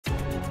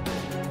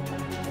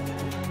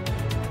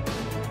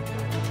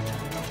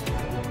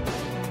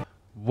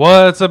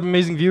What's up,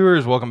 amazing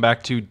viewers? Welcome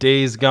back to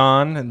Days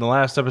Gone. In the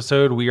last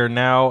episode, we are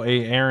now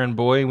a errand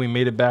boy. We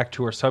made it back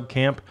to our sub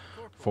camp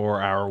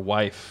for our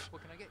wife.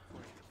 What can I get for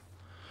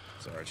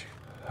you? Sarge.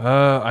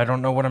 I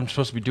don't know what I'm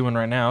supposed to be doing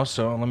right now,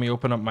 so let me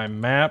open up my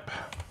map.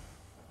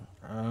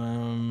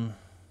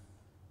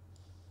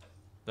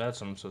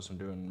 That's what I'm supposed to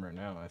be doing right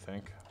now, I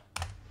think.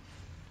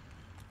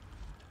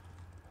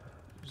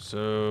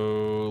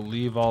 So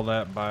leave all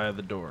that by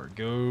the door.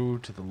 Go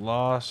to the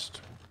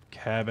lost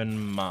cabin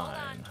mine. Hold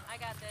on, I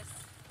got this.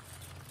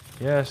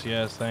 Yes,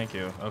 yes, thank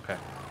you. Okay.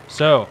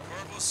 So,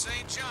 Corporal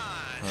St. John.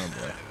 oh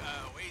boy.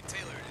 Wade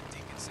Taylor and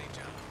Deacon St.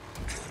 John.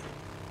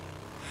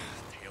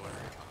 Taylor,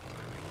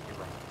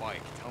 you're on a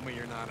bike. Tell me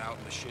you're not out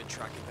in the shit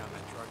tracking down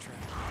that drug track.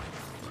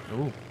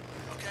 Ooh.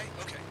 Okay.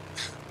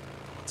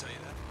 I'll tell you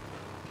that.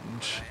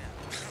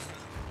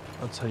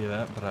 I'll tell you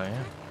that, but I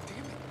am. Damn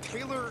it,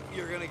 Taylor,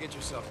 you're gonna get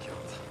yourself killed.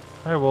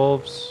 Hi,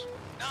 wolves.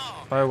 No.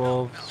 Hi, man,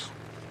 wolves. No.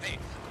 Hey,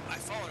 I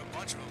followed a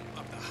bunch of them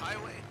up the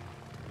highway.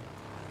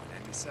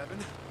 97?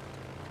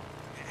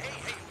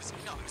 Hey, it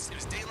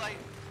was daylight.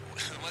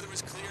 The weather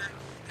was clear.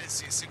 I didn't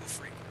see a single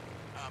freak.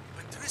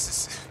 But there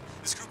is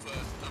this group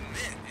of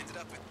men ended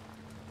up at.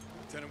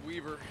 Lieutenant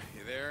Weaver,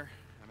 you there?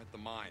 I'm at the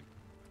mine.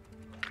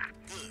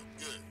 Good.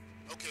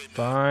 Okay, man.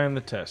 Find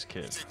the test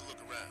kit. Take a look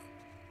around.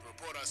 The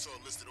report I saw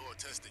listed ore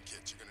testing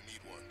kits. You're gonna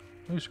need one.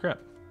 Ooh, scrap.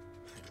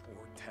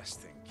 Or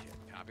testing kit.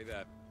 Copy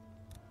that.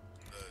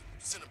 The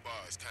cinnabar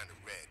is kind of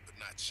red, but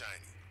not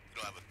shiny.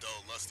 It'll have a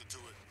dull luster to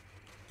it.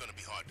 Gonna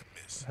be hard to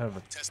miss. Have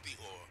a Test the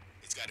ore.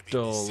 It's gotta be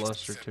dull at least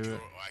luster 60% to pure it.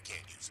 Or I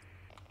can't use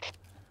it.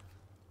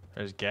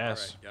 There's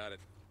gas. Alright, got it.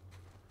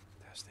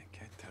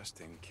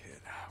 Testing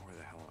kit. Where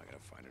the hell am I gonna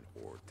find an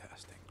ore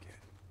testing kit?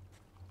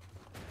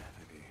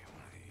 Maybe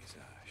one of these,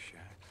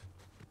 shacks.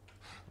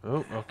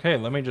 Oh, okay.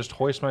 Let me just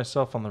hoist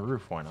myself on the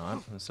roof. Why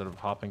not? Instead of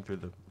hopping through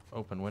the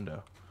open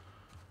window.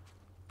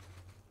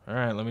 All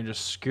right, let me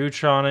just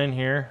scooch on in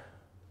here.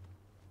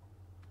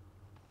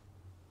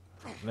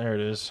 There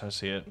it is. I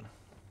see it.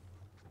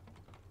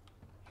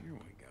 Here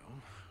we go.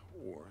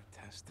 Ore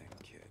testing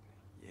kit.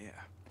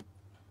 Yeah.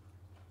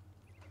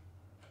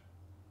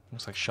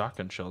 Looks like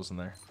shotgun shells in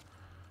there.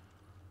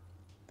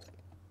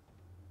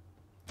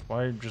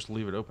 Why just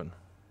leave it open?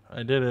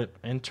 I did it.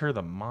 Enter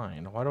the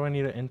mine. Why do I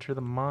need to enter the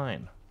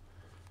mine?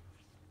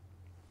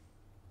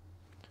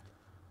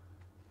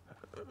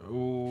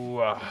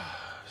 Ooh,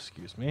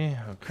 excuse me.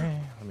 Okay,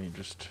 let me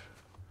just...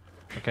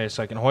 Okay,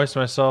 so I can hoist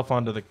myself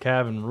onto the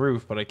cabin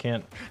roof, but I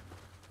can't...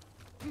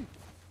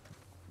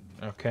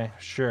 Okay,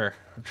 sure.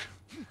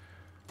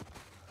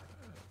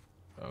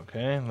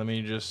 Okay, let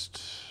me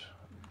just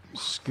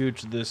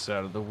scooch this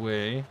out of the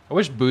way. I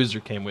wish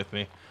Boozer came with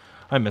me.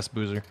 I miss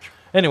Boozer.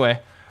 Anyway,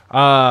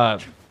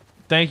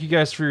 thank you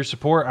guys for your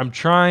support. I'm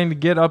trying to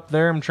get up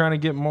there. I'm trying to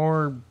get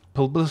more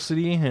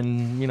publicity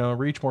and, you know,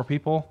 reach more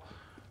people.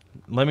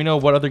 Let me know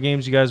what other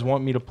games you guys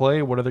want me to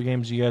play, what other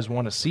games you guys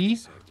want to see.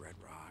 Say Red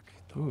Rock,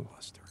 Dull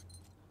Luster,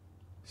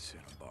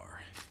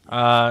 Cinnabar.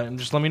 And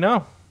just let me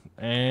know.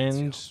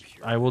 And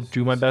I will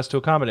do my best to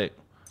accommodate.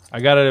 I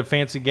got a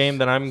fancy game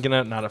that I'm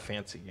gonna, not a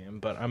fancy game,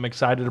 but I'm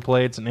excited to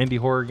play. It's an indie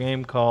horror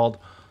game called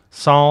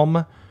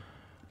Psalm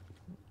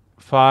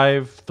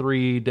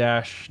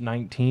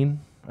 53-19,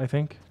 I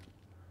think.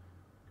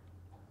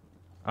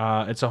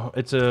 It's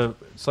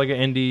like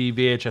an indie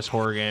VHS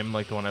horror game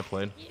like the one I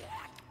played.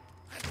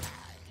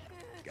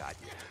 Got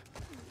you.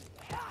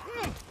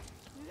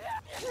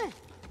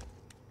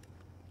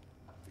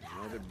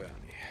 Another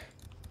bounty.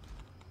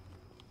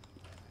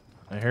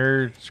 I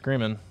heard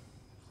screaming.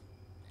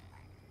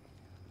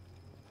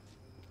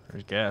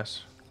 There's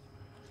gas.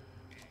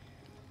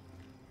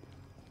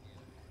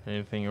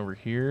 Anything over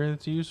here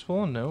that's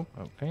useful? Nope.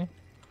 Okay.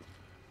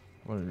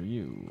 What are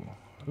you?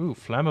 Ooh,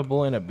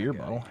 flammable in a beer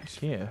bottle.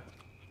 Heck yeah.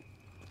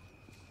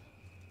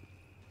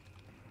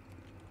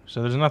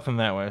 So there's nothing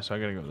that way, so I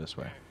gotta go this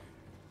way.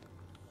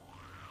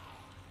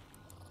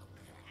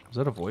 Is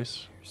that a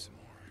voice? Here's some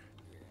more.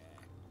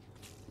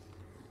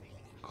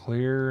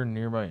 Clear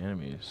nearby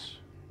enemies.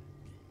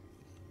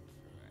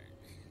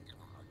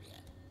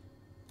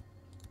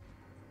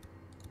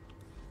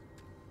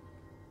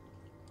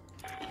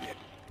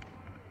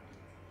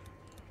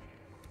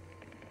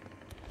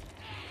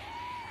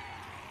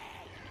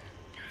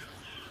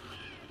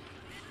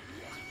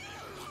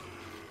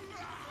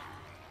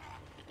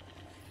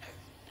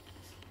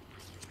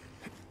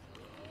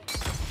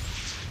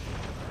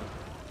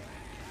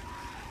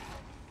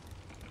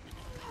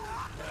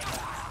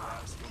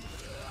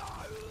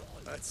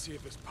 Let's see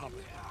if it's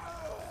pumping.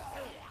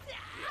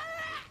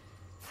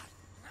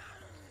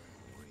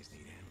 Always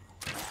need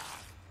ammo.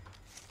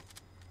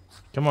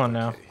 Come on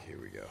now. Okay, here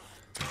we go.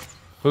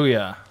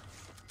 Booyah.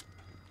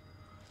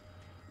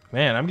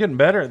 Man, I'm getting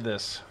better at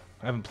this.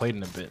 I haven't played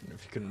in a bit,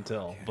 if you couldn't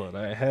tell, but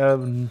I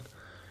have. I'm not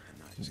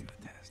just gonna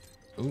test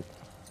it. Ooh.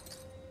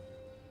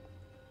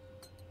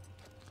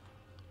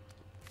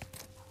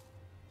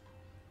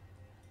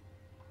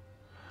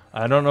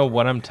 I don't know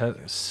what I'm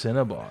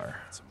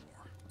Cinnabar. Some more.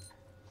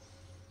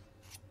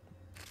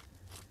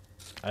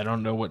 I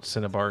don't know what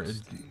cinnabar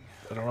is.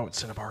 I don't know what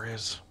cinnabar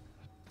is.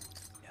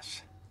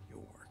 Yes, you'll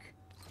work.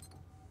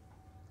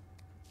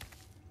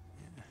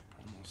 Yeah,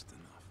 almost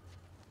enough.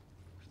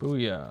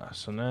 Booyah.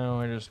 So now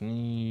I just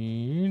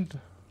need...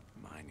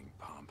 Mining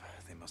pump.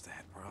 They must have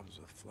had problems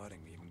with flooding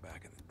even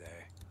back in the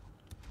day.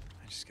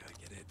 I just gotta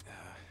get it,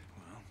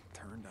 well,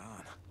 turned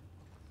on.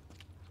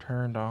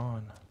 Turned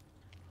on.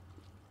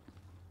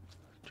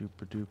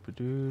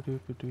 Doopa-doopa-doo,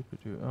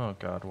 doopa-doopa-doo. Oh,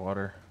 God,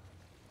 water.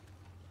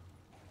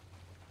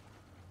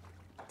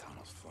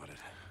 Tunnel's flooded.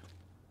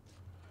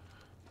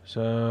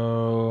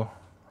 So...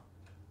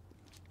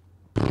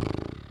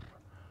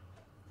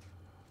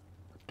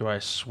 Do I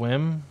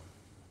swim?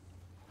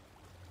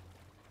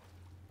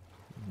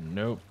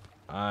 Nope.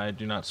 I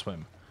do not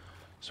swim.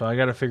 So I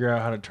got to figure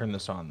out how to turn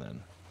this on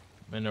then,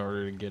 in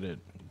order to get it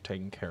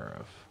taken care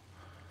of.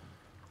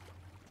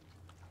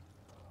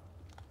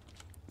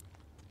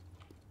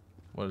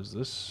 What is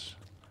this?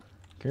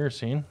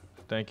 Kerosene.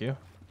 Thank you.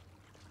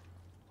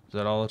 Is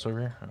that all that's over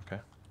here? Okay.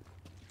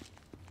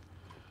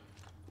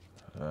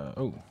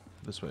 Oh,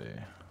 this way.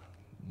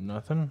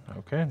 Nothing?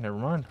 Okay, never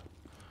mind.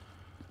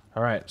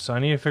 Alright, so I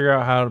need to figure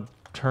out how to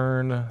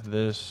turn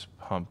this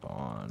pump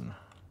on.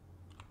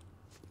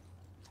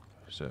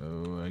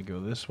 So I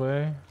go this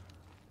way.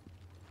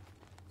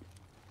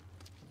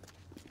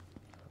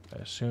 I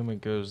assume it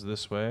goes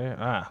this way.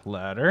 Ah,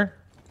 ladder.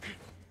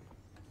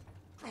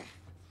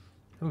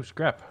 Ooh,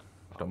 scrap.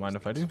 Don't mind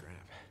if I do. Scrap.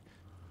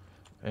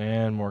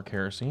 And more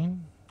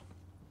kerosene.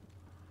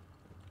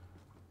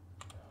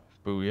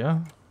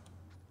 Booyah.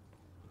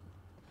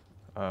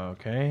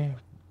 Okay.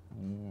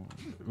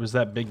 Was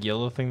that big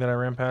yellow thing that I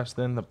ran past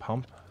then? The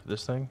pump?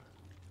 This thing?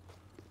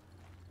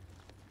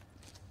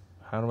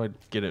 How do I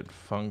get it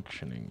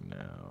functioning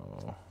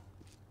now?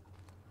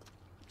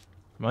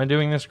 Am I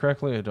doing this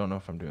correctly? I don't know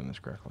if I'm doing this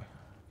correctly.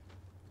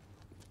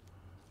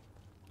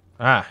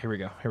 Ah, here we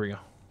go. Here we go.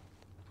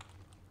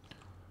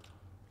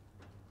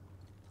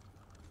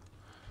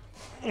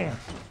 Okay.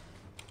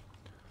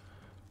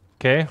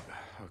 Okay,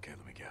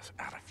 let me guess.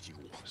 Out of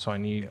fuel. So I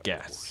need Yeah, of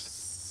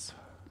gas.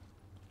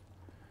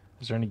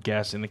 Is there any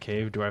gas in the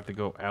cave? Do I have to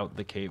go out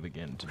the cave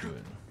again to do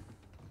it?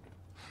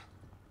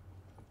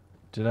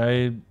 Did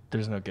I...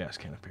 There's no gas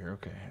can up here.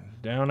 Okay.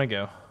 Down I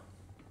go.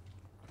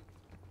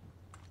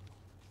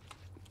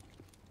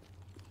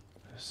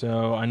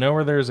 So I know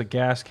where there's a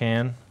gas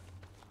can.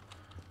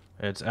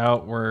 It's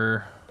out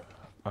where...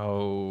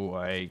 Oh,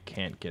 I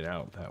can't get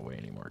out that way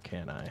anymore,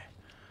 can I?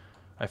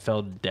 I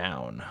fell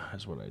down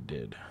is what I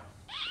did.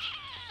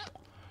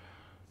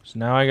 So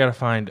now I gotta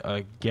find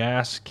a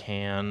gas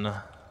can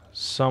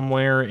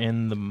somewhere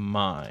in the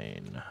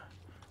mine.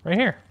 Right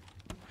here.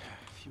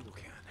 Fuel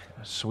can.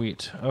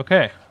 Sweet.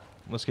 Okay.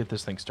 Let's get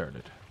this thing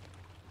started.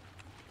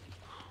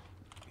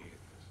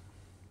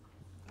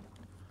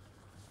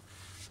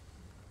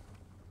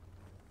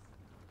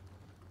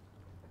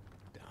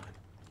 Done.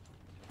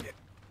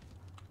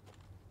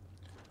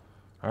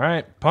 All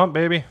right. Pump,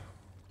 baby.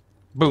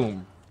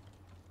 Boom.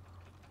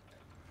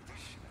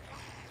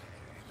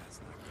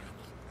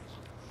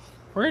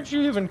 Where'd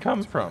you even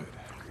come from?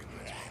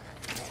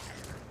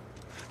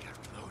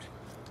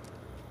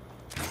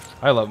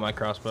 I love my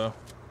crossbow.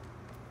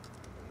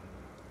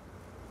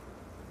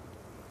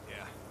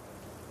 Yeah,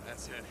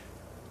 that's it.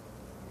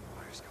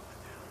 Wire's going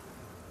down.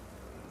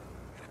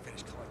 Gotta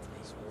finish collecting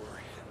this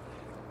ore.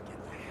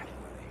 Get the heck out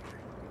of here.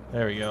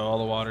 There we go. All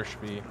the water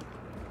should be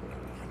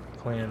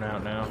cleaning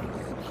out now.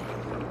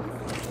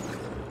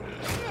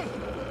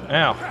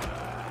 Ow.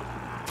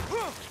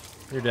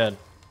 You're dead.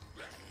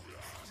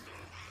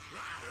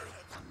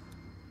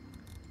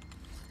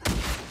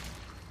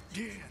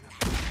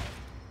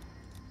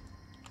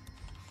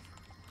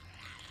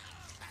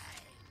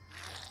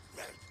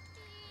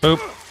 Boop.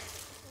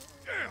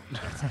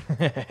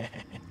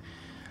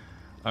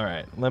 All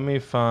right, let me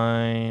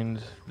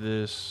find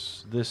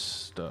this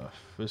stuff.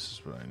 This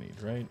is what I need,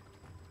 right?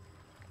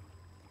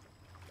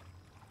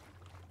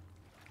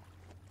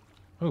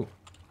 Oh,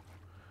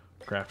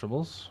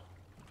 craftables.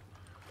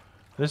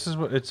 This is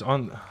what it's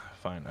on.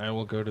 Fine, I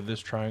will go to this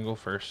triangle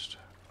first.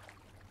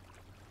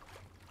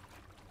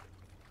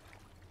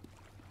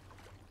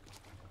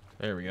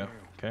 There we go.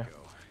 Okay. Go.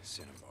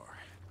 Cinnabar.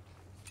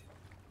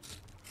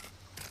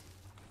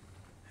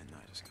 And now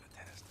I just gotta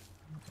test it.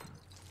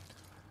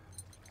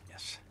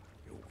 Yes,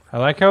 you'll work. I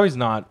like how he's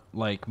not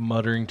like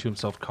muttering to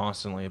himself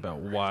constantly about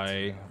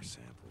why More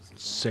samples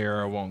as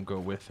Sarah won't go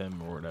with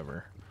him or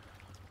whatever.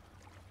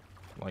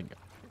 Like,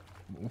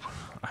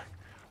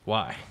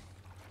 why?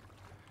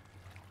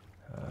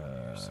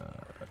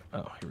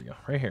 Oh, here we go.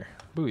 Right here.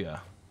 Booyah.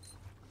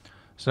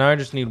 So now I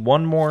just need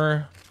one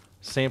more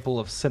sample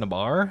of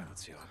cinnabar.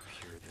 Let's see how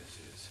pure this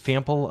is.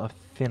 Sample of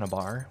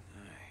cinnabar.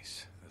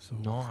 Nice. This'll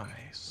work.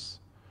 Nice.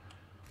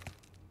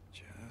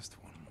 Just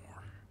one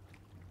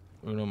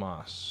more. Uno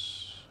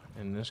mas.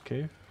 In this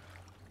cave.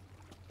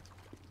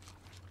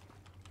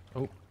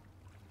 Oh,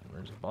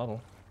 there's a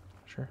bottle.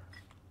 Sure.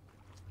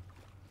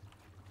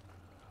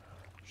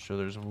 So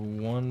there's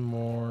one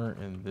more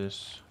in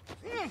this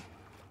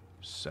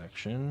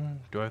section.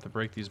 Do I have to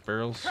break these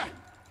barrels?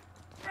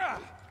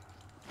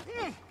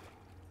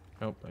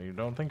 Nope, I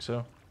don't think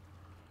so.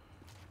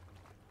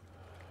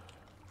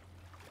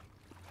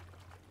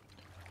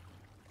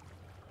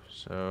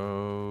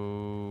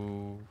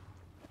 So...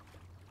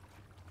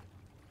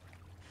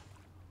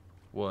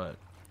 what?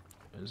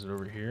 Is it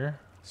over here?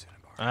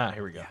 Ah,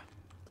 here we go.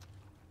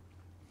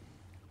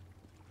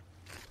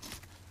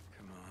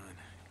 Come on.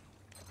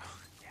 Oh,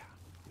 yeah,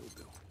 we'll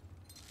do.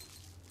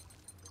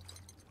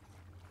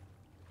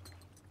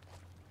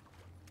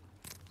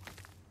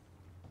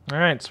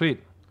 Alright,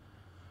 sweet.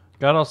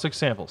 Got all 6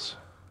 samples.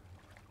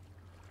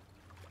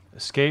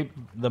 Escape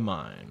the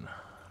mine.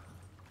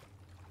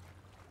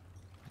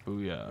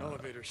 Booyah.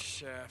 Elevator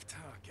shaft.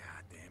 Oh,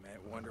 god damn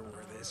it. Wonder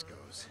where this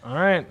goes.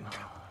 Alright.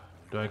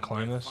 Do I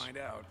climb Way to this? Find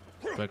out.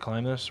 Do I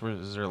climb this? Where,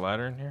 is there a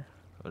ladder in here?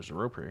 Oh, there's a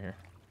rope right here.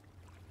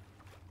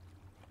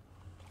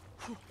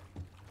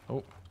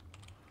 Oh.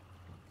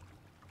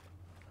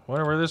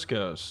 Wonder where this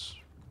goes.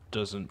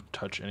 Doesn't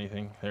touch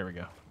anything. There we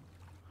go.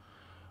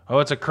 Oh,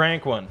 it's a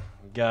crank one.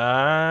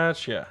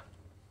 Gotcha.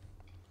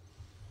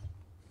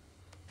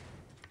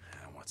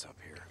 What's up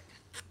here?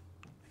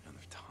 Another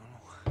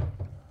tunnel.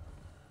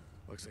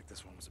 Looks like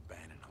this one was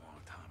abandoned a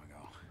long time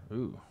ago.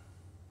 Ooh.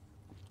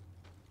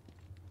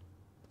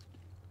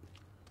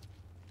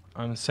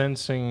 I'm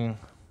sensing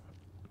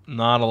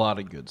not a lot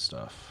of good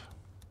stuff.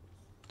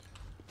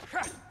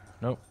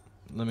 Nope.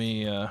 Let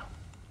me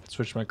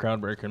switch my crowd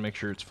breaker and make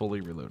sure it's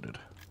fully reloaded.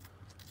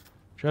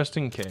 Just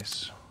in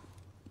case.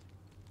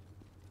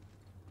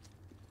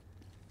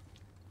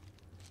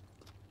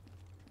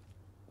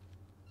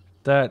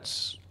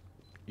 That's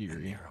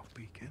eerie. Nero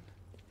beacon.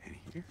 In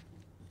here?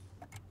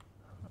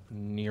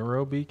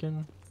 Nero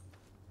beacon?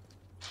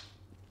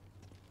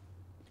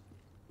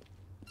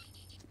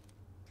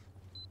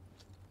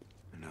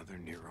 Another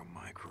Nero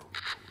micro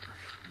recorder.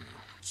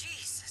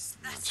 Jesus,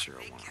 Not that's sure a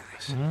big one guy. of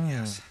this.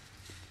 Yes.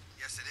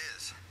 Yes, it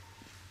is.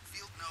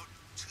 Field note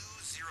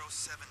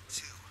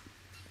 2072.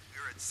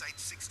 We're at Site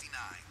 69.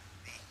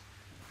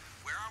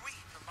 Where are we?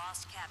 The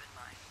Lost Cabin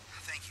Mine.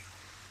 Thank you.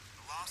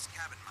 The Lost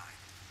Cabin Mine.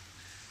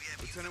 We have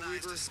Lieutenant euthanized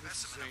Weaver, a this is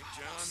specimen St. of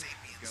John. Homo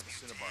sapiens Got the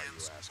Cinnabar you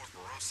mutans asked for.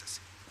 corporosus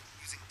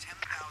using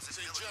 10,000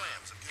 St. John,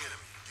 milligrams of good,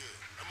 ketamine.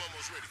 good. I'm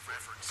almost ready for it.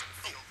 Reference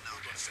field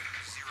note hold on a second.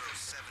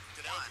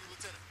 Can I help you, 071,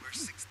 Lieutenant? where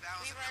 6,000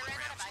 Weaver, I ran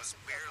out milligrams of was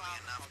isoprene barely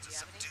bottle. enough Do to you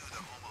have any? subdue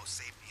the Homo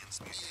sapiens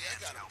I mutans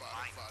got a bottle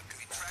albino. of vodka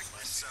We back tracked in my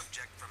this seat.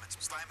 subject from its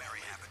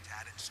primary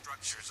habitat and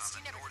structures on the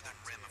She never northern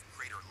talked to rim me. of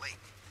Crater Lake.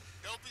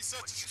 Don't be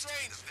What such a used to be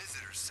stranger. the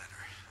visitor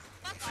center.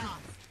 Fuck off.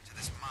 To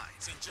this mine.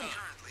 St. John.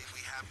 Currently,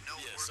 we have no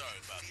Yeah, working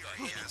sorry about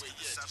theory that. as to Anyway, the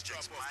yeah, just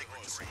subject's drop off the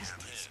horse. migratory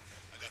habits, Man,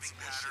 I got living some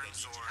more shit I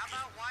patterns, need or to How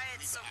about why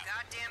it's so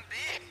goddamn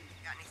big?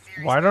 Got any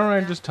theories? Why don't about I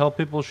that? just tell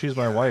people she's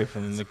my wife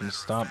and As they a can matter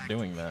of stop fact,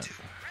 doing we that? do.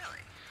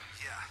 Really?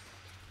 Yeah.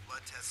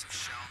 Blood tests have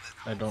shown that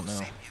I don't Homo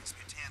know. sapiens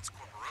mutans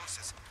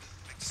corporosus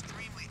have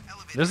extremely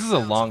elevated This is a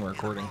amounts long of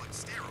recording. anabolic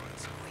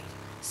steroids. Wait,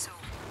 so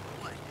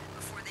what?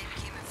 Before they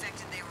became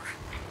infected, they were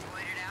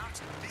roided out?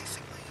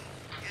 Basically,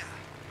 yeah.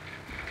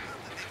 Not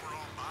that they were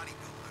all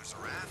bodybuilders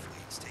or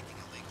athletes taking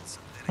illegal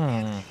synthetic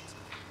anabolics.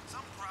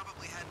 Some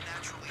probably had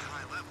naturally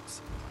high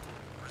levels.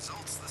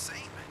 Results the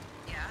same.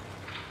 Yeah.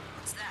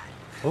 What's that?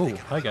 Oh,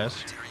 hi guys.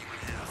 Tear you in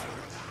half.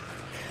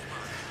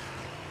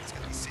 It's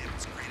gonna be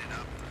samples graded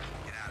up.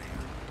 Get out of here.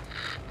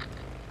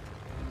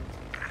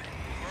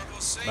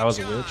 That was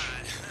a witch.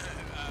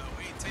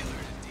 Wade Taylor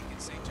and Deacon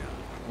St. John.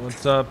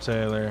 What's up,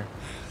 Taylor?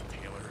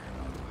 Taylor,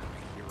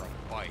 you're a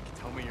bike.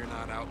 Tell me you're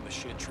not out in the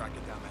shit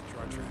tracking down that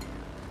drug trafficker.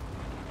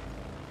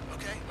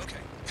 Okay, okay.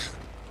 I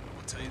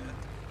won't tell you that.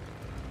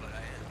 But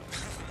I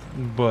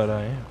am. But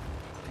I am.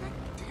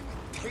 Damn it.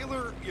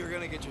 Taylor, you're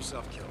gonna get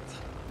yourself killed.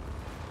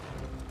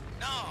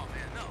 No,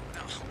 man, no.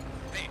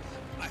 Hey,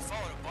 I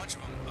followed a bunch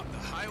of them up the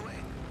highway.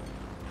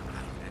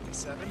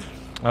 97?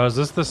 Oh, is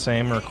this the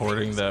same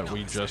recording that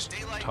we just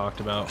talked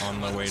about on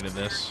the way to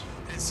this?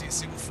 I didn't see a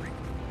single freak.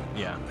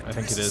 Yeah, I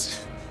think it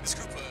is. This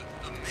group of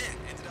men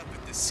ended up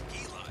at this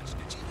ski lodge.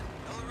 Did you even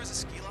know there was a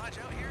ski lodge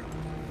out here?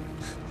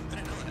 I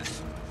didn't know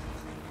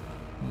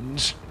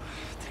that.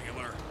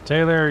 Taylor.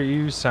 Taylor,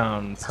 you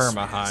sound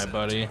perma high,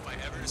 buddy. If I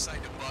ever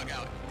decide to bug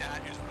out,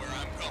 that is where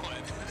I'm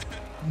going.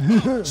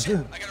 Oh, shit,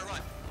 I gotta run.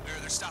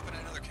 They're stopping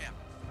at another camp.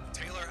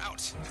 Taylor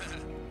out.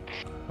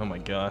 Oh my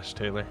gosh,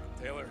 Taylor.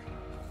 Taylor.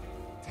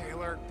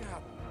 Taylor.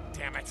 God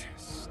damn it.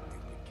 Stupid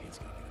kid's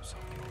gonna get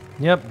himself killed.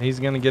 Yep, he's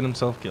gonna get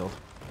himself killed.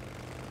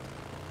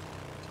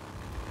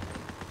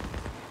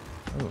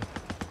 Oh,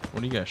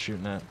 what are you guys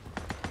shooting at?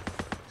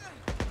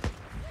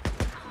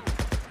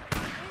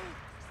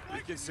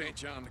 Deacon St.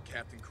 John to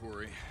Captain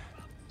Corey.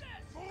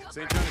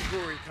 St. John and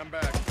Corey, come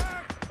back.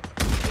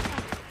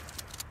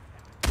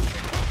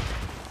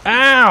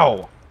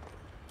 Ow!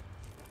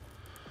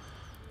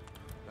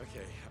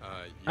 Okay,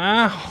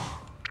 Ow!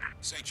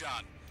 St.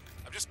 John,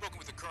 I've just spoken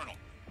with the colonel.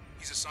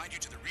 He's assigned you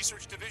to the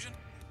research division?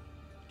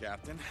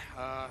 Captain.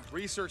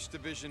 Research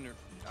division, or,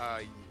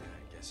 I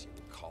guess you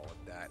would call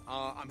it that.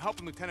 I'm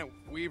helping Lieutenant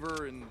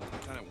Weaver and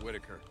Lieutenant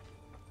Whitaker.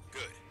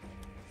 Good.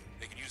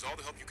 They can use is all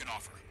the help you can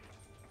offer.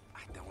 I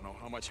don't know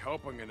how much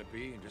help I'm gonna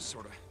be, and just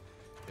sort of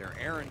their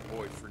errand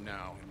boy for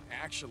now. And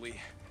actually,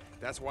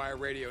 that's why I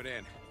radioed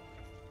in.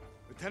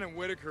 Lieutenant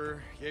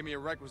Whitaker gave me a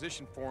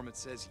requisition form that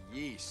says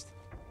yeast.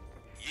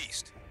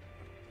 Yeast.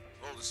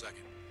 Hold a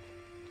second.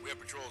 We have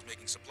patrols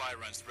making supply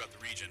runs throughout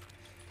the region.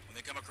 When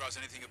they come across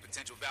anything of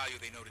potential value,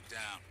 they note it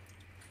down.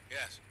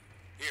 Yes.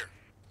 Here.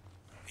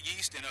 The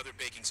yeast and other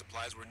baking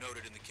supplies were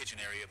noted in the kitchen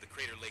area of the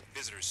Crater Lake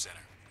Visitors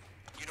Center.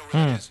 You know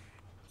where that is?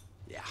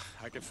 Yeah,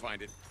 I can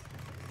find it.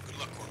 Good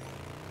luck, Corporal.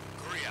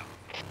 Hurry out.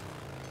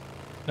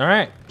 All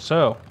right.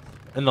 So,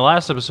 in the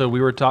last episode, we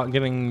were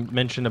getting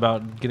mentioned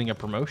about getting a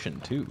promotion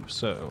too.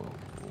 So,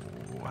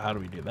 how do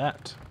we do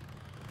that?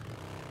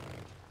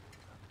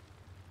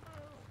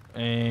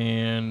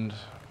 And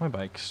my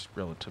bike's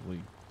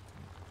relatively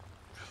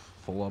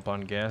full up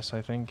on gas,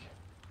 I think.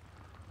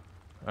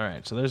 All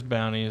right. So there's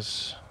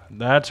bounties.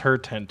 That's her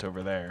tent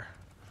over there.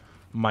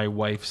 My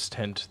wife's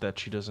tent that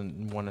she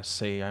doesn't want to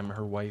say I'm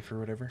her wife or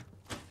whatever.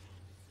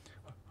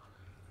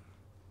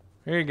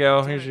 Here you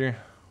go. Here's your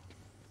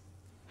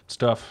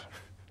stuff.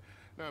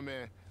 Nah,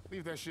 man,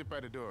 leave that shit by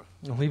the door.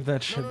 Leave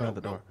that shit by the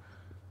No. door.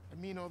 I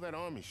mean all that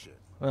army shit.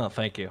 Well,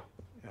 thank you.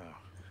 Yeah.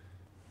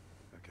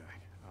 Okay.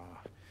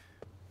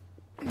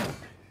 I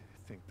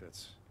think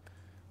that's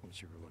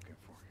what you were looking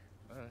for.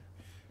 All right.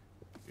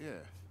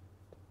 Yeah.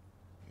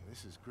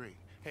 This is great.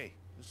 Hey,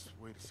 just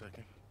wait a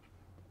second.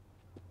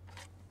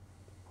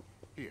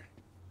 Here.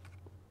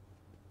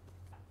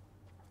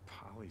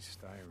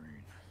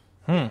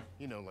 Polystyrene.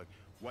 You know, like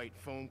white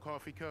foam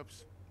coffee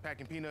cups,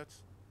 packing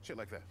peanuts, shit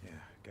like that. Yeah,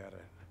 got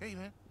it. Hey,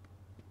 man.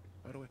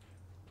 By the way,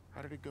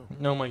 how did it go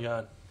Oh my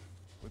god.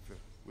 with the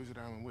Wizard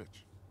Island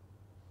Witch?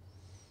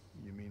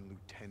 You mean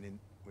Lieutenant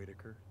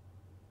Whitaker?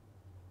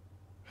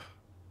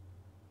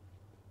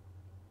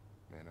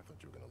 Man, I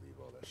thought you were gonna leave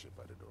all that shit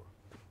by the door.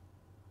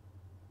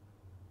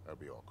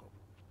 That'll be all, Cole.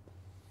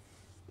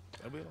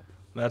 That'll be all.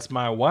 That's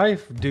my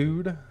wife,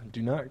 dude.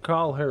 Do not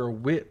call her a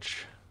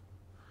witch.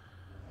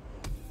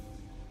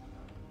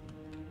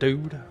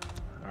 Dude.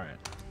 Alright.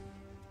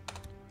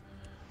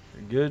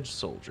 You're a good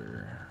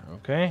soldier.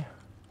 Okay.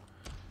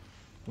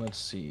 Let's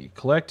see.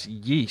 Collect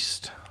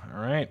yeast.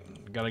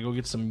 Alright. Gotta go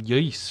get some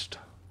yeast.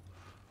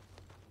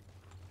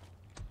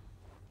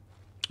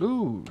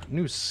 Ooh,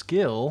 new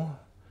skill.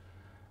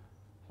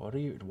 What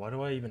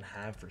do I even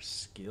have for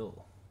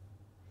skill?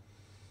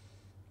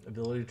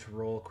 Ability to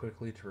roll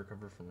quickly to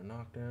recover from a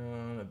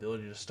knockdown.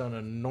 Ability to stun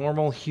a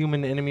normal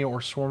human enemy or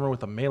swarmer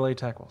with a melee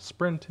attack while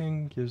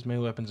sprinting. Gives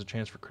melee weapons a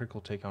chance for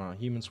critical take on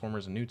human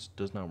swarmers and newts.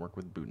 Does not work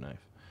with boot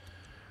knife.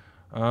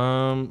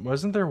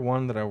 Wasn't there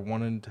one that I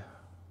wanted?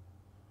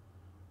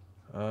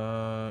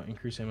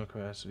 Increase ammo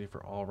capacity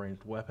for all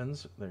ranged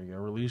weapons. There you go.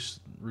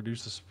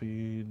 Reduce the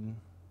speed.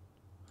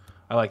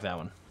 I like that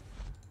one.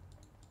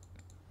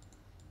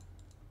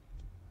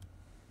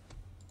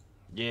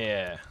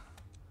 Yeah.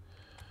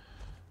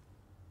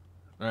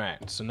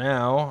 Alright, so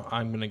now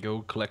I'm going to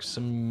go collect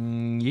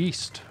some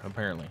yeast,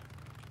 apparently.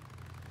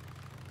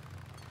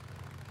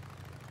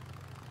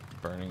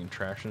 Burning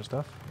trash and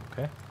stuff.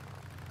 Okay.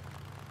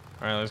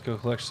 Alright, let's go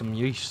collect some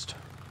yeast.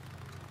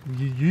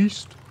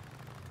 Yeast?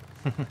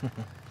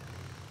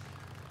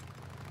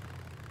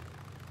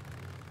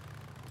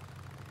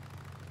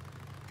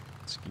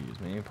 Excuse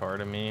me,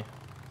 pardon me.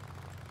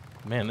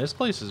 Man, this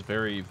place is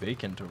very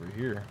vacant over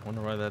here.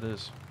 Wonder why that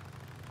is.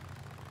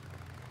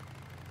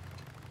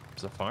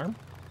 Is it a farm?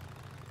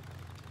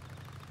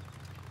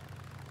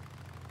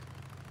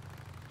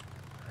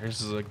 This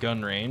is a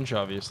gun range,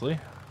 obviously.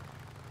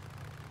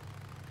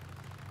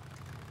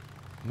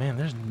 Man,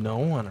 there's no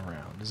one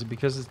around. Is it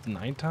because it's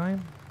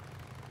nighttime?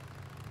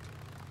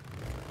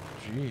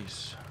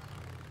 Jeez.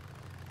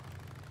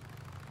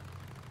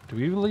 Do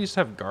we at least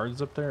have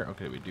guards up there?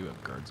 Okay, we do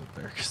have guards up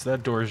there, because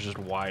that door is just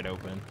wide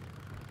open.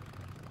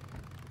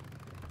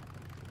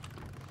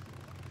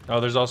 Oh,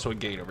 there's also a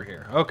gate over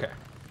here. Okay.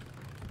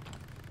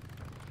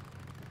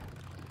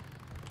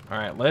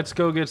 Alright, let's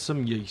go get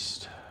some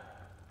yeast.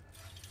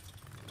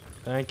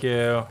 Thank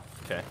you.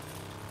 Okay.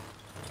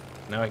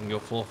 Now I can go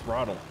full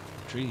throttle.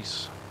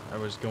 Jeez. I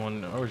was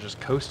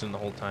just coasting the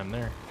whole time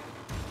there.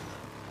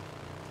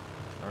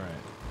 Alright.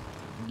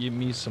 Give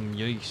me some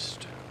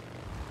yeast.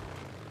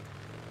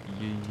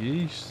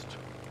 Yeast.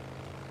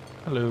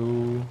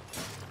 Hello.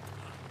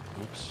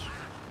 Oops.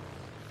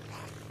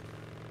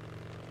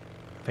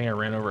 I think I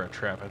ran over a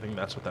trap. I think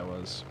that's what that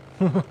was.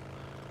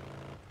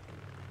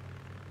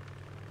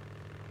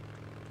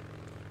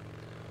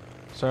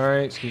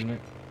 Sorry, excuse me.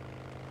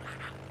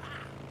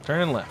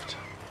 Turning left.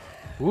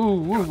 Ooh,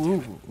 ooh,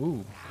 ooh,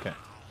 ooh. Okay.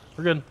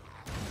 We're good.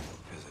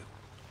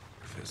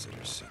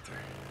 Visitor center.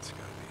 It's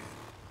gotta be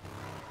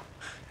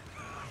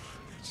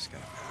it. Just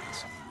gotta find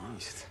some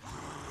yeast.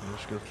 I'm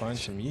just gonna find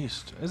some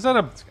yeast. Is that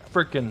a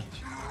freaking...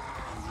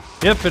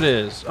 Yep, it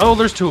is. Oh,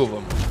 there's two of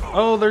them.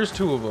 Oh, there's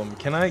two of them.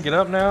 Can I get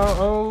up now?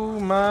 Oh,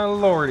 my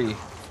lordy.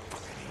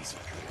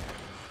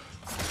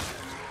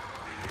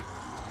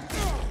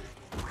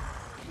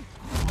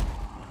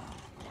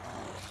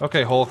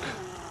 Okay, Hulk.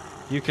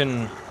 You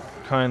can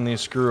kindly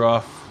screw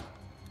off.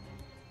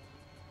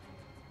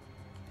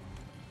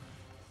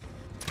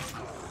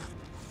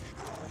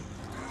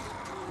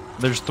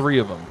 There's 3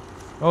 of them.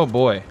 Oh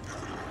boy.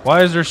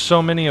 Why is there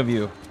so many of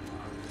you?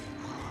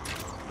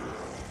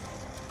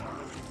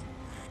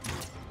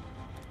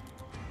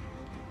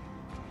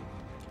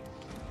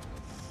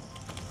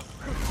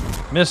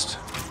 Missed.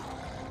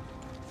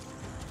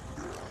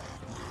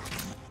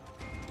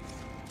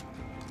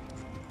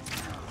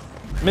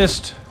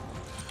 Missed.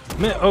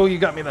 Oh, you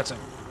got me that time.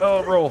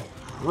 Oh, roll.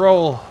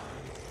 Roll.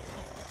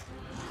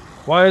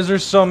 Why is there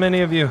so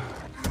many of you?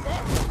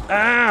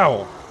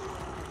 Ow!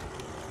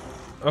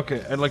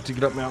 Okay, I'd like to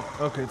get up now.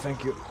 Okay,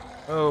 thank you.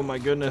 Oh my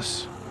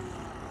goodness.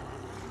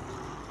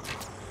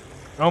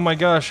 Oh my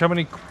gosh, how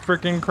many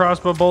freaking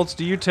crossbow bolts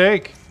do you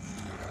take?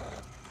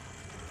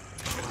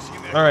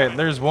 Alright,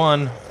 there's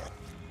one.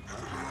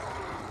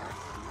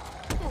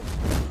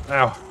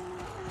 Ow.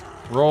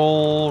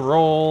 Roll,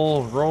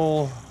 roll,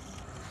 roll.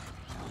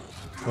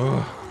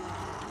 Ugh.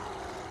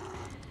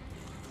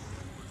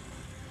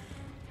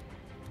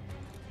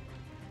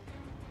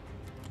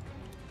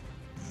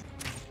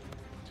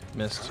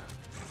 Missed.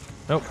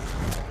 Nope.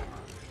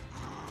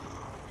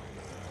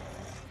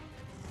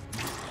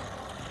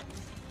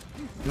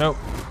 Nope.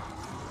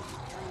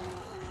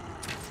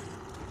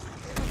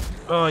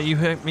 Oh, you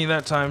hit me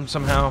that time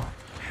somehow.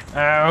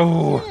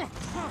 Ow!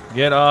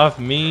 Get off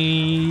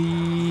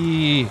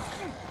me!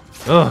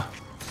 Ugh.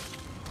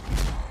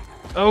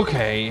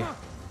 Okay.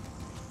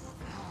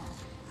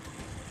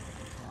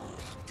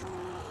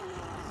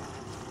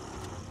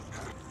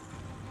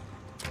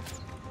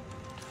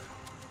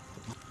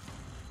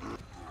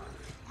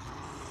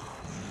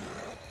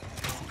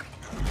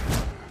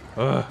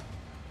 Ugh.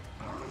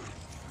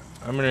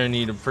 I'm gonna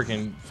need to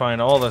freaking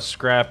find all the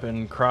scrap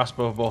and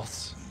crossbow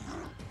bolts.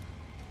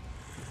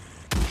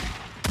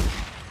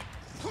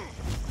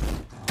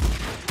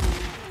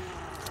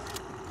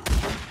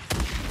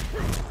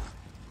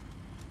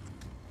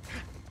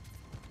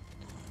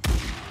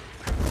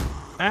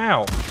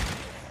 Ow!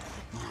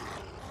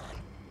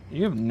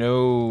 You have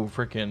no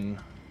freaking...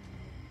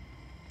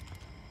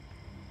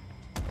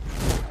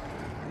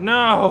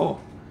 No!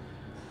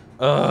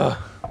 Ugh.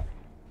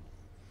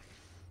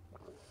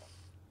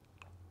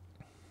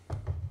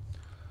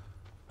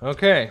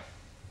 Okay.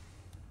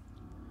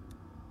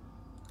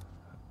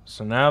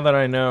 So now that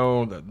I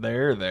know that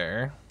they're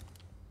there,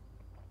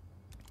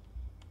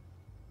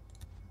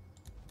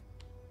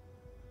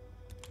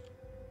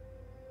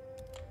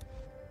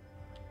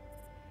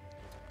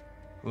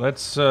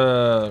 let's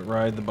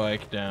ride the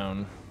bike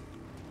down.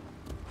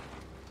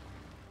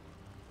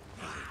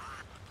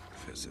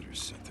 Visitor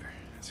center.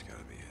 That's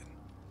gotta be it.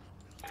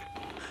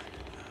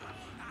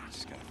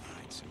 Just gotta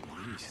find some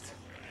yeast.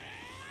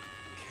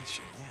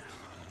 Kitchen, yeah.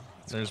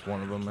 There's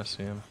one of them. I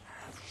see him.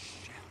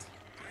 Shit.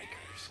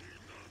 Breakers.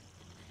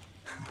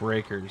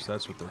 Breakers.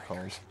 That's what they're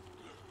called.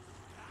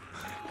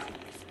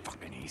 Couldn't be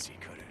fucking easy,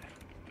 could it?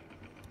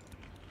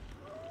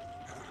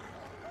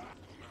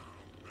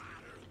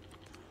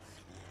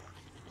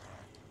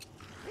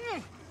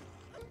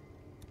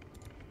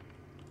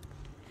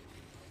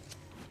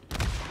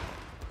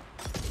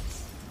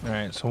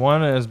 Alright, so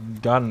one has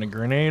gotten a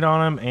grenade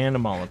on him and a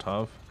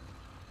Molotov.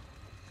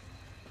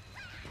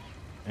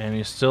 And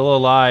he's still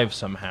alive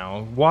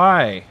somehow.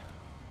 Why?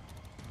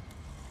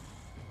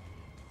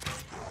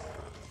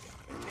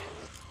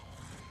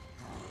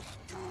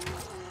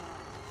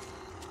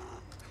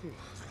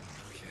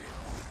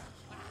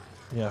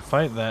 Yeah,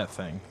 fight that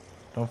thing.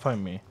 Don't fight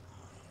me.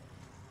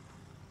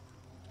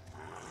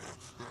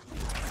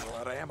 A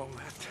lot of ammo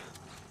left.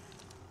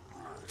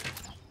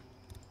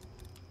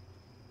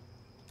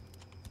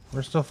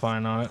 We're still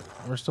fine on it.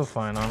 We're still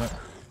fine on it.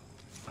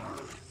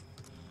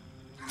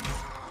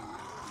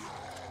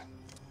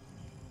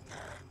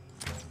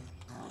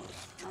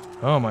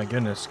 Oh my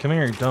goodness. Come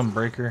here, you dumb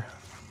breaker.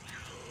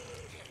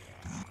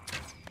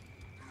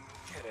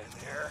 Get in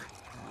there.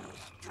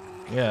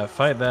 Yeah,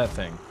 fight that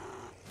thing.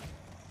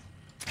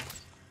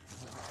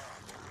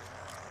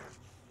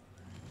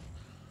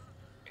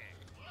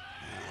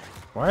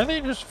 Why are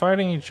they just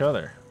fighting each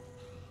other?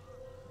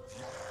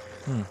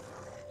 Hmm.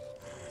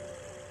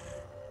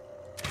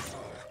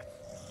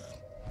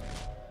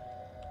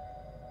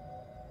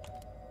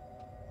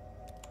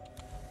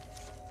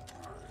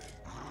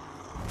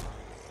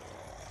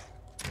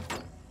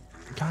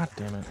 God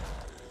damn it.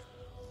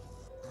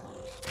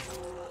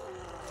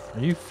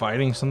 Are you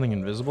fighting something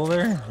invisible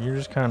there? You're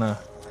just kind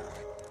of...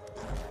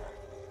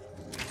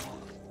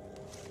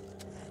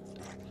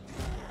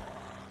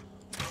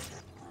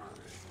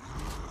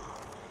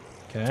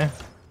 Okay.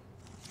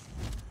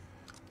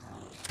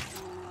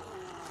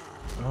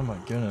 Oh my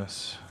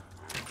goodness.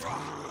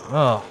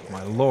 Oh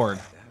my lord.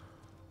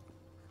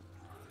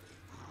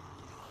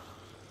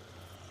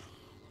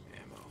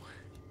 Ammo.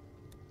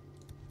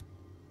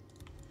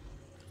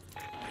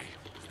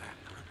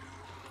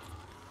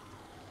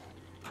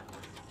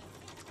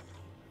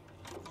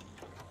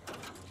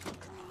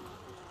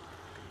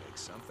 Make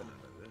something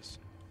out of this.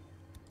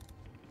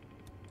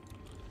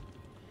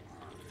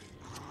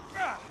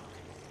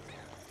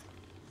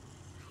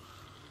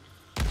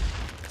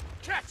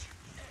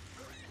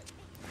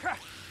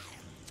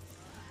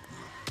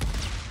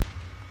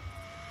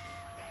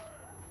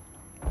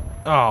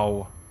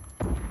 Oh.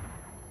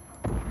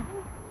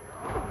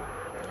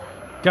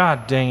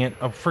 God dang it.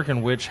 A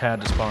freaking witch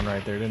had to spawn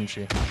right there, didn't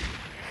she?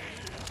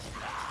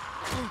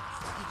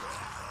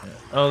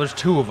 Oh, there's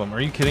two of them. Are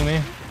you kidding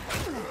me?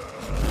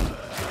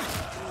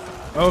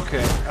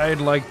 Okay, I'd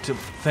like to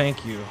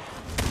thank you.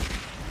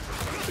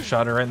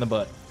 Shot her right in the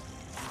butt.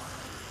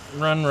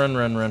 Run, run,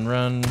 run, run,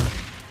 run.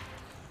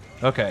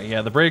 Okay,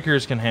 yeah, the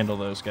breakers can handle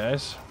those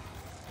guys.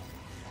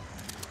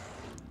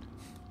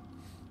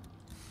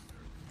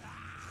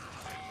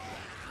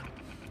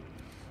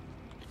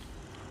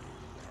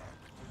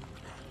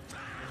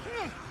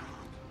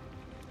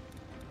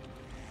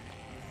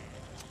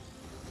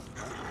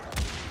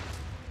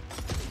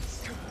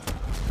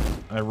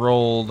 I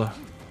rolled.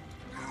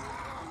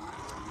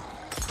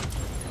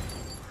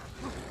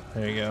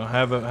 There you go.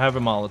 Have a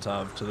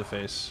Molotov to the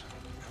face.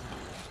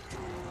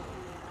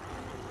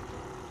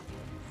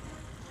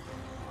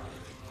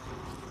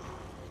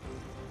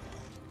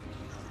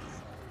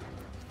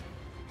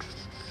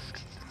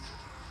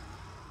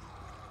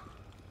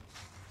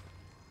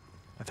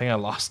 I think I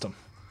lost him.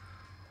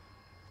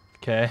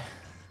 Okay.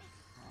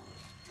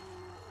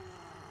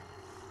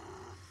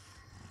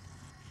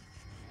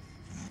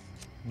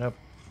 Nope.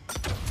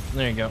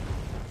 There you go.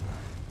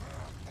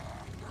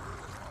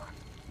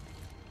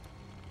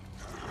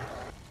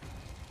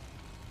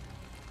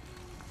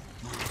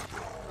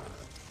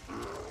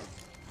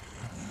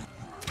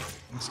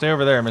 Stay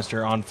over there,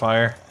 Mr. On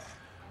Fire.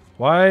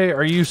 Why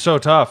are you so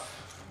tough?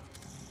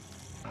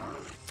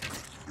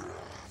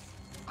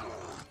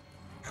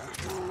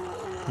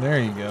 There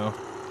you go.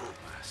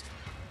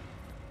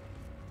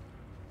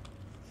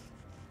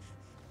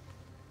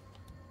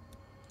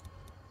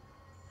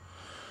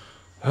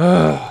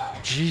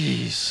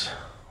 Jeez.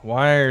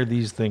 Why are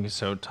these things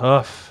so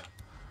tough?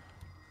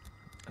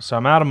 So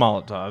I'm out of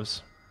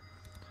Molotovs.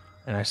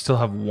 And I still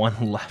have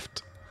one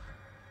left.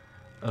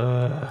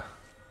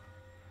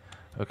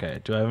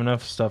 Okay, do I have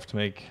enough stuff to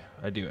make...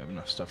 I do have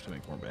enough stuff to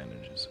make more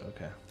bandages.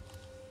 Okay.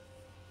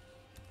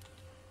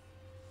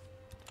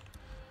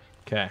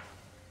 Okay.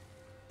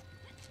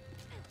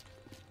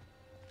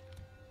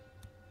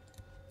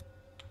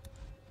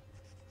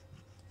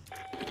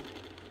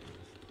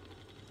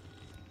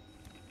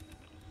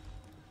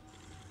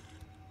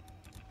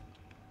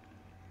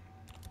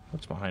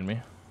 What's behind me?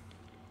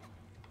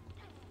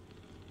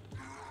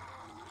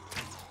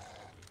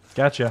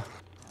 Gotcha.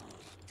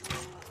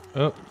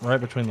 Oh, right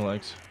between the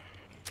legs.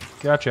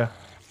 Gotcha.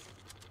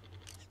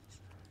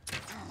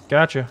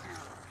 Gotcha.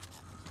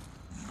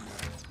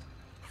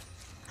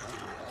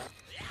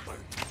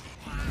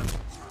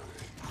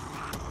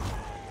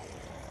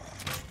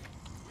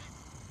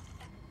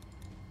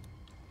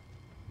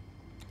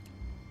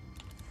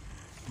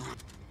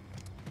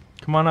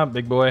 Come on up,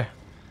 big boy.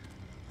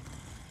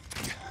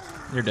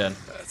 You're dead.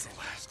 That's the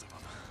last of them.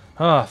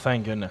 Oh,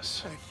 thank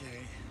goodness.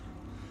 Okay.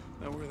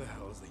 Now where the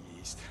hell is the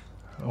yeast?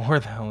 Where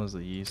the hell is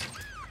the yeast?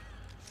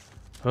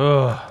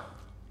 Ugh.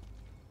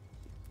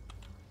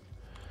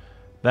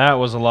 That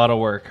was a lot of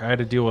work. I had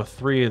to deal with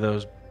 3 of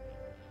those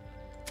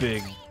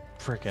big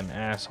freaking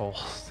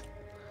assholes.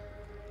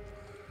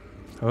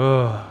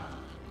 Ugh.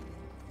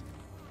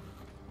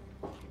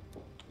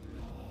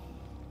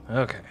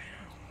 Okay.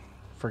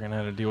 Freaking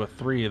had to deal with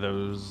 3 of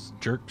those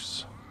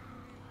jerks.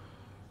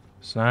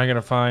 So now I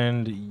gotta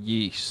find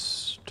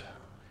yeast.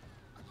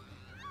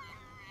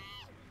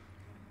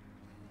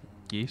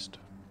 Yeast?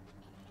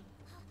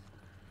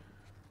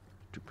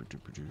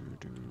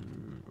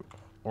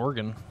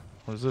 Organ?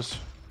 What is this?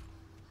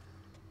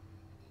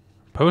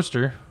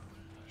 Poster?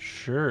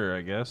 Sure,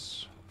 I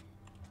guess.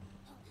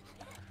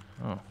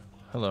 Oh,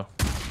 hello.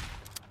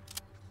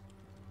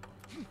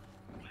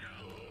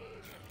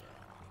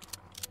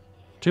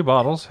 Two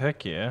bottles?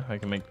 Heck yeah. I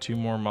can make 2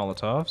 more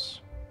Molotovs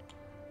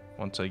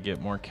once I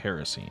get more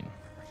kerosene.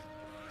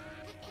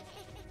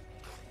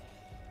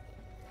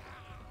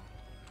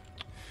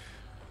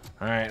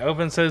 Alright,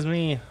 open says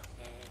me.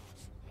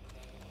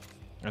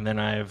 And then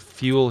I have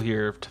fuel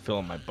here to fill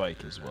up my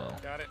bike as well.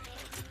 Got it.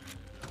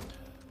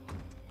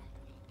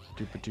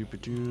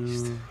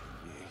 Doopa-doopa-doo.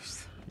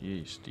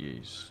 Yeast,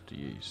 yeast,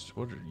 yeast.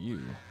 What are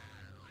you?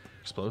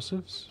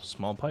 Explosives?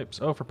 Small pipes.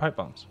 Oh, for pipe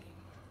bombs.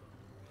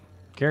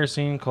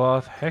 Kerosene,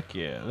 cloth. Heck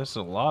yeah. This is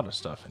a lot of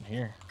stuff in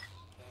here.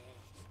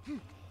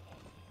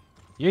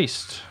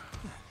 Yeast.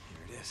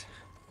 Here it is.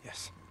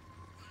 Yes.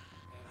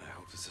 I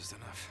hope this is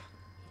enough.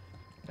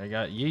 I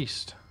got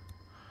yeast.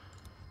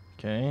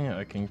 Okay,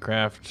 I can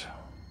craft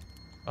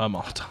a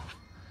Molotov.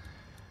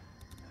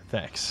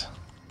 Thanks.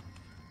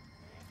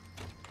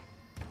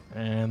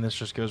 And this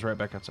just goes right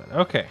back outside.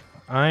 Okay,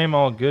 I'm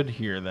all good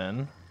here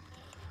then.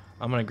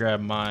 I'm gonna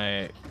grab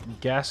my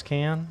gas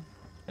can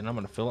and I'm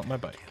gonna fill up my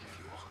bike.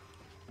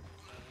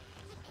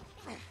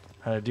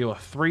 Had to deal with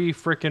 3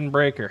 freaking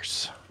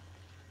breakers.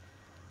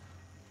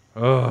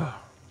 Ugh.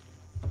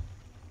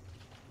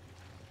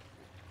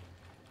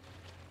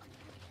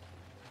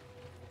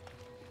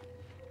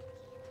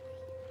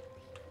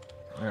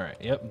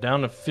 Alright, yep,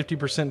 down to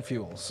 50%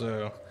 fuel,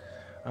 so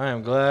I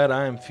am glad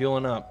I am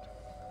fueling up.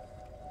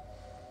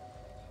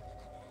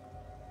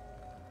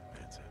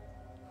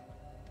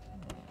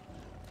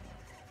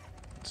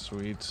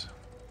 Sweet.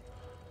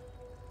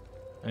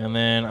 And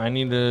then I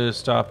need to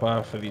stop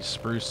off of these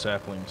spruce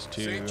saplings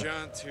too. St.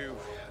 John to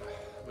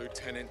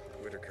Lieutenant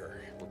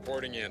Whitaker.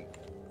 Reporting in.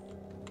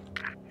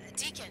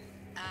 Deacon,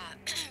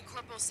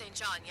 Corporal St.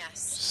 John,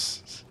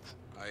 yes.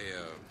 I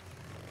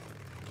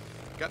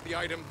got the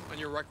item on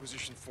your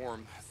requisition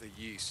form, the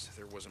yeast.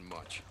 There wasn't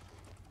much.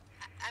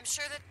 I'm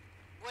sure that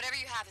whatever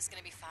you have is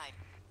gonna be fine.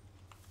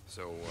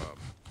 So,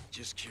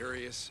 just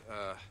curious,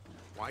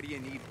 why do you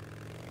need...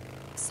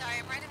 Sorry,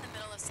 I'm right in the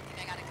middle of something.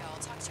 I gotta go. I'll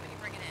talk to you when you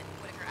bring it in.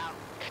 Whitaker out.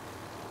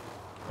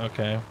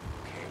 Okay.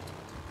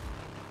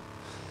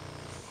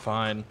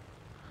 Fine.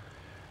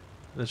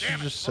 This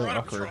is just so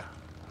awkward.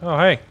 Oh,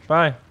 hey,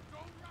 bye.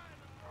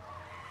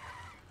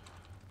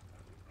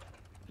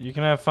 You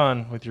can have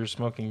fun with your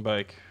smoking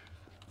bike.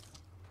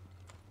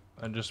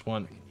 I just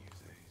want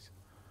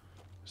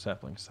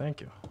saplings.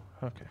 Thank you.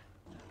 Okay.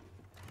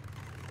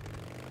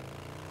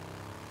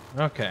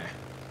 Okay.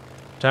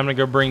 Time to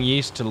go bring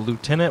yeast to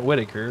Lieutenant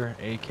Whitaker,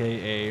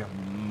 aka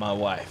my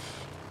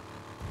wife.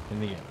 In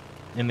the game.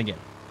 In the game.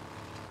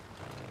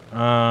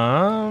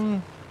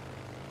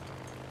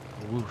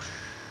 Whoosh.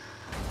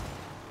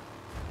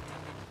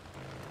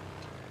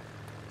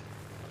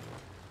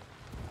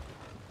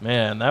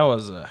 Man, that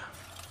was a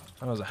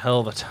hell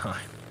of a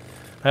time.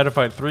 I had to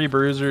fight 3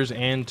 bruisers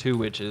and 2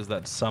 witches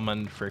that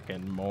summoned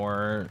freaking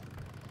more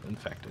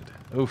infected.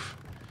 Oof.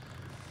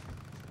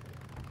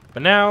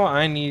 But now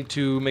I need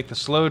to make the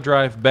slow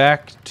drive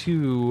back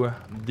to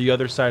the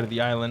other side of the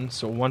island.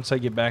 So once I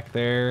get back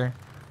there,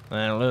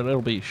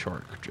 it'll be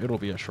short. It'll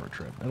be a short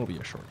trip. It'll be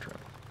a short trip.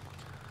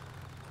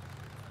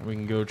 We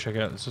can go check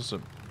out. This is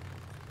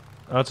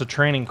it's a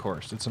training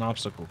course. It's an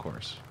obstacle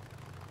course.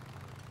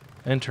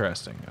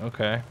 Interesting.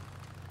 Okay.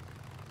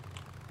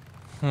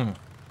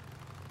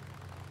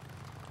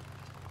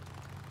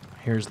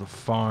 Here's the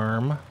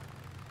farm.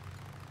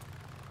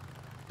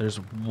 There's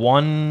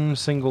 1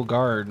 single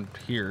guard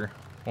here.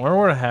 I wonder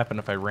what would happen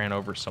if I ran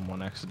over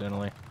someone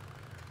accidentally.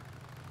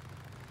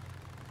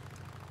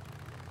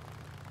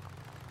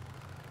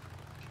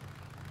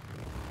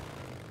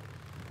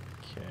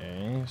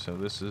 Okay, so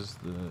this is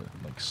the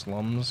like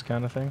slums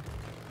kind of thing.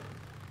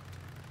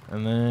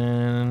 And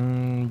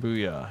then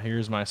booyah,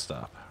 here's my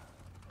stop.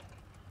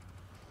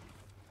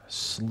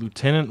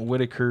 Lieutenant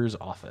Whitaker's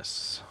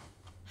office.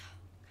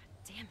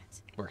 Damn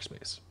it.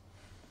 Workspace.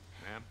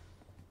 Ma'am?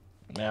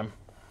 Ma'am.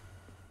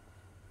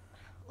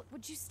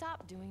 Would you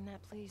stop doing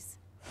that, please?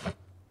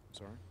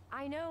 Sorry?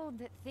 I know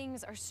that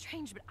things are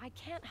strange, but I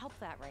can't help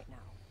that right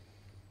now.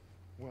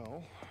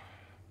 Well,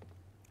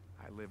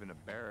 I live in a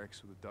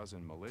barracks with a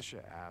dozen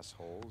militia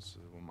assholes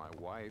when my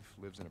wife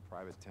lives in a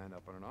private tent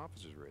up on an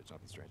officer's ridge.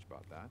 Nothing strange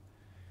about that.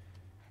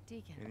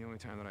 Deacon. And the only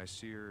time that I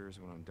see her is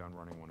when I'm done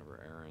running one of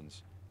her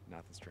errands.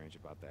 Nothing strange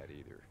about that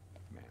either,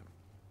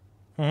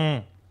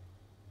 ma'am.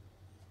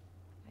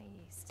 My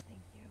yeast,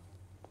 thank you.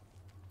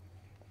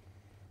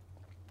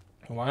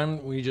 Why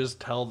don't we just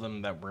tell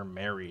them that we're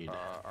married?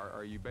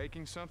 Are you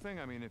baking something?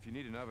 I mean, if you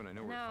need an oven, I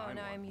know where to find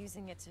No, one. I'm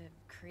using it to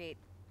create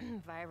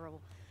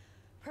viral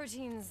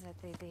proteins that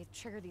they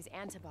trigger these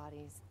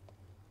antibodies.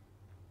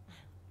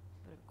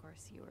 But of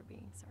course, you were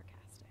being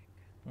sarcastic.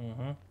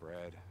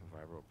 Bread,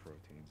 viral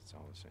proteins, it's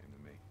all the same to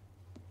me.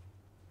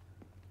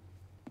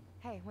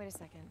 Hey, wait a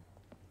second.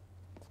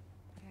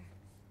 Here.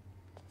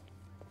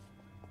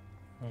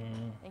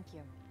 Thank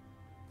you.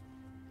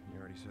 You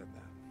already said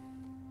that.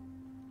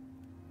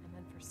 I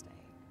meant for staying.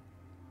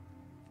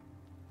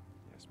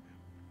 Yes,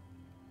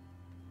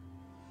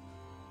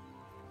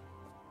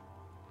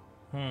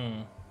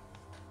 ma'am.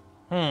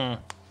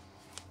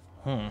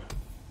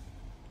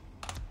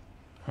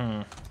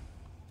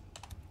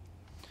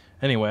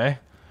 Anyway.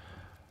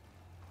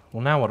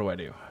 Well, now what do I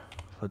do?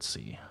 Let's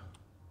see.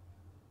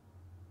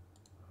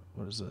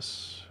 What is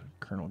this?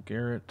 Colonel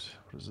Garrett.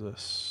 What is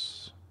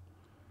this?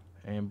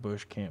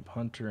 Ambush Camp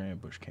Hunter,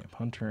 Ambush Camp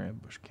Hunter,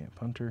 Ambush Camp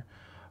Hunter.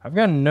 I've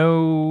got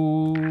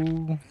no...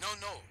 No.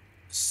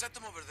 Set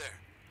them over there.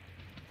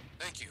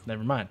 Thank you.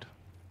 Never mind.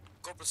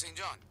 Corporal St.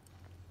 John,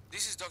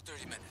 this is Dr.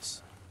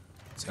 Jimenez.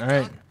 All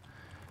right.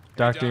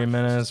 Dr.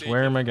 Jimenez,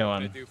 where am I What can I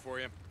going? do for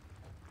you?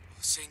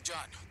 St.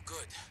 John,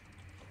 good.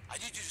 I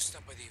need you to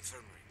stop by the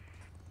infirmary.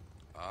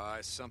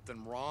 Is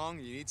something wrong?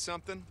 You need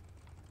something?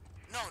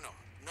 No,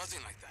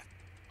 nothing like that.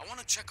 I want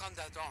to check on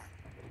that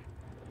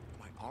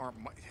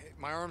arm.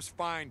 My arm's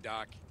fine,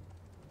 Doc.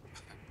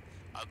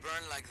 A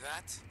burn like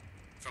that,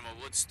 from a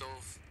wood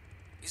stove,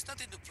 is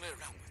nothing to play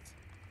around with.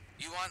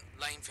 You want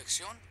la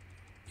infección?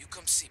 You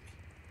come see me.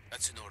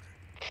 That's an order.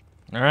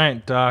 All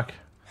right, Doc.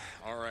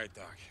 All right,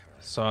 Doc. All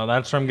right. So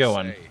that's where I'm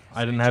going.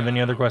 I didn't have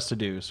any other John. quests to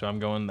do, so I'm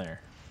going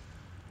there.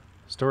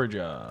 Storage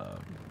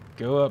job.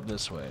 Go up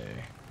this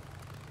way.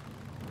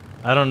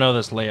 I don't know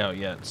this layout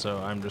yet, so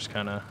I'm just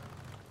kind of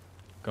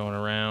going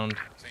around.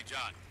 St.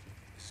 John,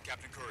 this is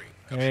Captain Curry.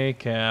 Hey,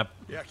 Cap.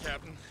 Yeah,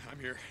 Captain, I'm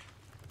here.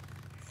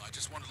 I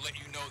just wanted to let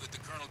you know that the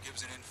Colonel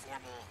gives an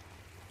informal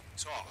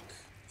talk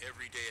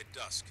every day at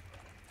dusk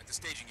at the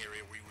staging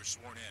area where you were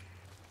sworn in.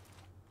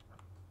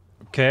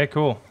 Okay,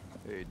 cool.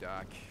 Hey,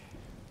 Doc.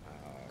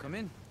 Come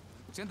in.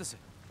 Siéntese.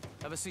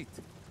 Have a seat.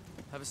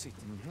 Have a seat.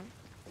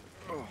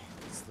 Oh,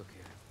 let's look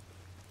here.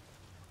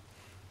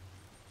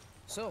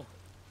 So,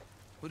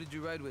 who did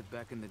you ride with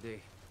back in the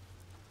day?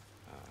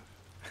 I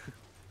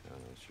don't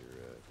know what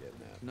you're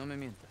getting at. No me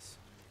mientas.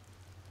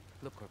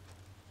 Look, Corporal.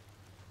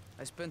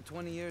 I spent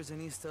 20 years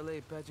in East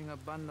LA patching up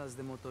bandas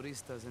de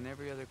motoristas and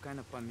every other kind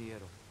of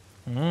pandillero.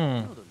 You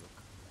know the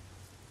look.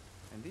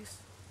 And these?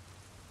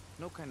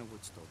 No kind of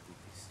wood stove did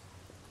these.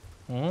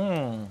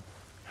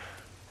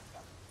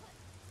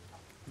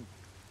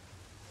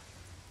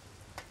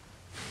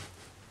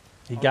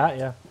 He got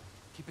ya.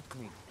 Keep it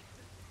clean.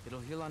 It'll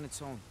heal on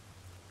its own.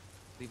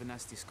 Leave a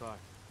nasty scar.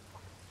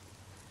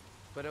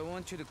 But I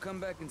want you to come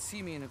back and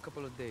see me in a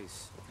couple of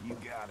days. You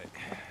got it.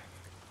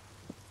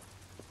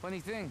 Funny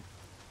thing.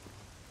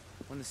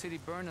 When the city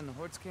burned and the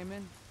hordes came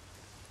in,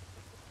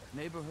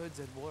 neighborhoods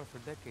at war for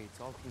decades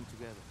all came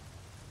together.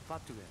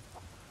 Fought together.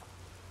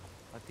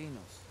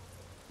 Latinos,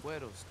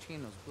 Güeros,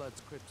 Chinos,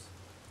 Bloods, Crips.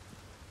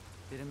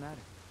 Didn't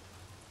matter.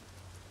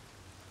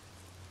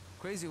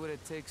 Crazy what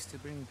it takes to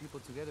bring people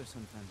together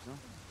sometimes, no?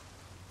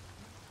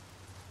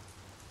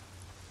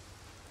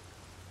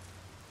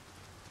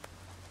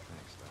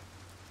 Thanks,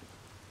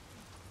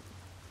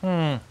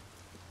 Doc.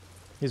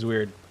 He's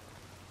weird.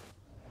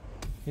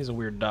 He's a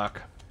weird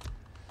doc.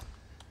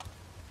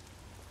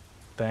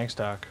 Thanks,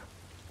 Doc.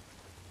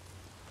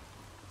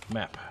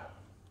 Map.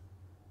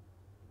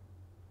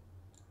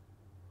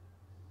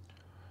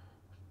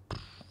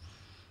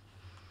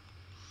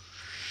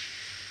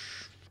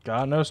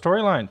 Got no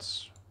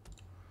storylines.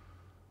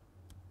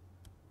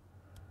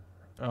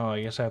 Oh,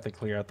 I guess I have to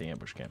clear out the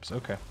ambush camps.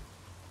 Okay.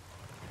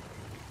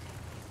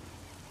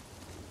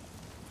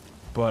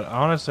 But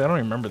honestly, I don't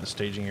remember the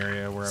staging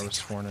area where I was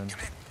sworn in.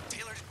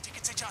 Taylor, take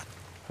it, St.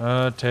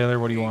 John. Taylor,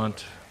 what do you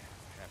want?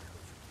 Haven't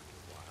heard from you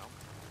in a while.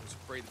 I was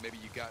afraid that maybe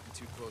you gotten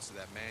too close to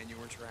that man you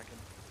were tracking.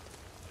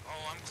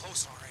 Oh, I'm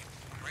close, all right.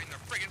 I'm right in their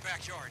friggin'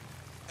 backyard.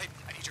 Hey,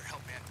 I need your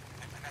help, man.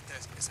 I'm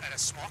at a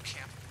small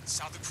camp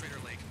south of Crater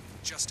Lake,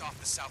 just off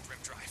the South Rim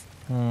Drive.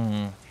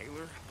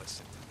 Taylor,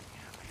 listen to me.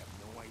 I have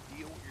no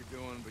idea what you're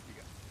doing, but you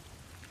got...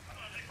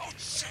 Oh,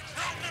 shit!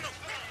 No!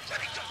 Let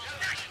me go!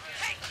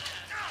 Hey!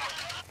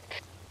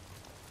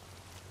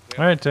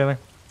 All right, Taylor.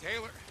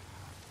 Taylor!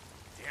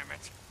 Damn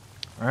it.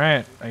 All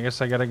right, I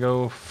guess I gotta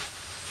go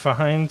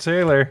find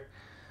Taylor.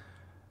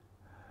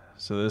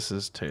 So this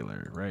is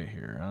Taylor right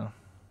here, huh?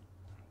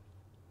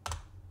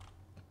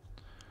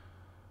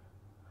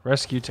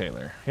 Rescue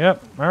Taylor.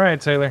 Yep. All right,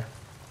 Taylor.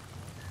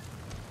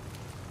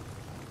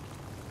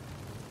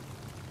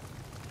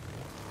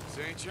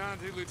 St. John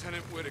to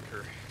Lieutenant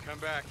Whitaker. Come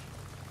back.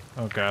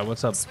 Oh God,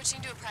 what's up?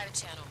 Switching to a private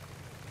channel.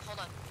 Hold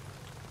on.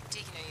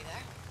 Deacon, are you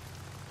there?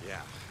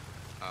 Yeah.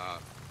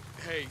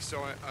 Hey,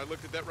 so I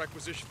looked at that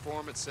requisition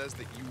form. It says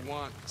that you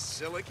want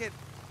silicate?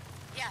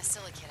 Yeah,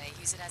 silicate. I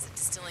use it as a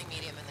distilling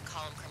medium in the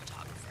column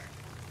chromatographer.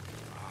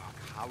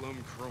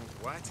 Column chrome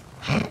what?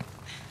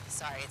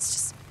 Sorry,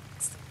 it's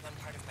the one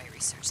part of my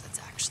research that's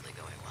actually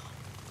going well.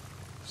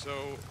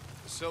 So,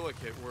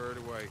 silicate, where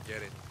do I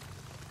get it?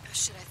 Oh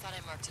shit, I thought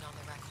I marked it on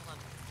the rec. Hold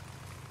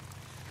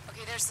on.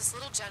 Okay, there's this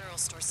little general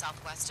store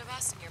southwest of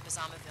us near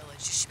Mazama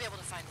Village. You should be able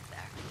to find it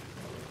there.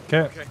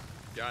 Okay. Okay,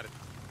 got it.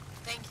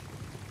 Thank you.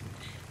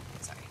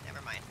 Sorry,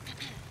 never mind.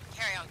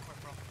 Carry on,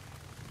 Corporal.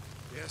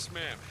 Yes,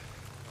 ma'am.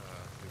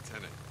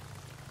 Lieutenant.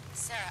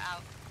 Sarah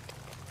out.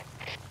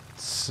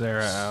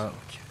 Sarah out.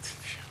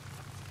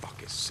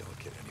 Fuck is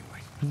silicate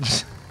anyway?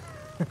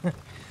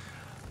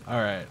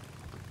 All right.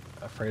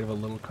 Afraid of a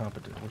little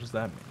competition. What does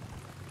that mean?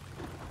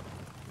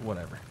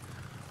 Whatever.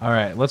 All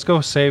right, let's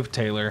go save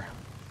Taylor.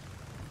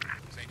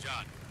 St.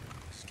 John,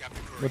 this is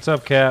Captain Curry. What's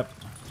up, Cap?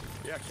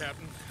 Yeah,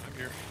 Captain. I'm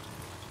here.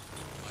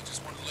 I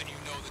just wanted to let you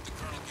know that the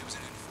Colonel gives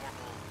an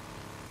informal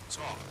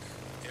talk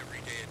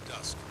every day at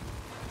dusk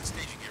in the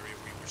staging area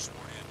we were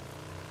sworn in.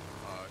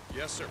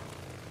 Yes, sir.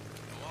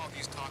 Now, all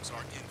these talks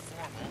are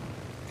informal.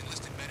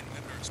 Enlisted men and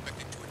women are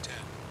expected to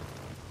attend.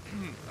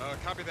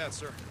 Copy that,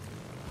 sir.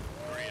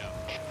 Hurry up.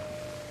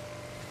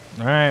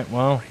 All right,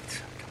 well,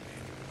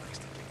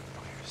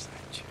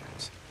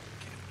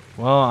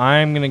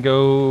 I'm going to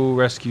go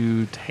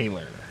rescue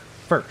Taylor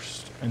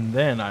first, and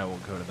then I will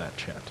go to that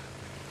chat.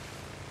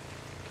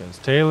 Because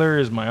Taylor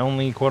is my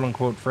only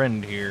quote-unquote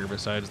friend here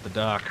besides the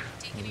doc.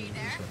 Deacon, are you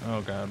there?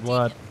 Oh, God,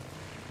 what?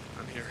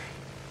 I'm here.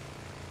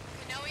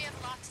 I know we have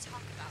a lot to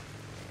talk about.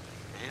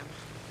 Ma'am?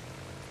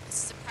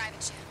 This is a private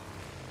channel.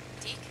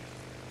 Deke,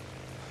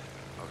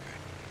 Okay.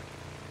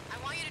 I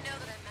want you to know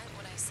that I meant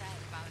what I said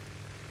about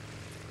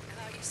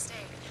you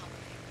staying and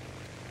helping me.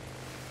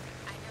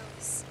 I know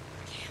this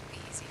can't be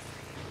easy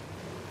for you,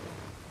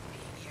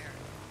 being here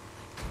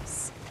like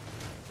this.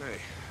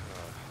 Hey,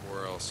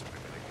 where else am I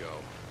gonna go?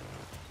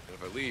 And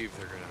if I leave,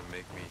 they're gonna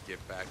make me give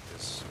back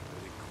this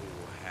really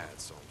cool hat,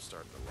 so I'm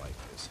starting to like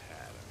this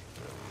hat. I mean,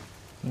 really.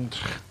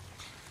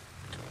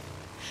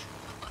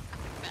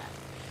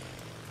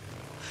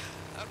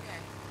 Okay,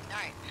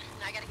 alright.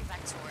 Now I gotta get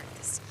back to work.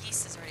 This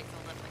yeast has already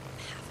filled up like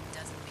half a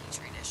dozen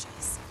petri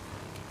dishes.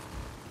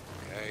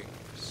 Okay,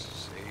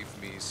 save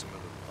me some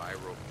of the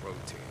viral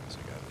proteins.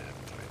 I got an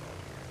appetite out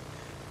here.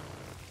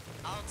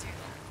 I'll do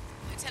that.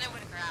 Lieutenant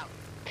Whitaker out.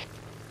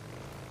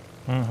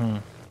 Mm-hmm.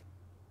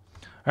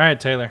 All right,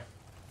 Taylor.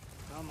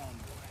 Come on,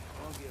 boy.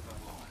 Don't give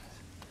up on us.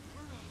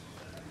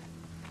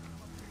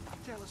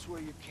 Tell us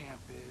where your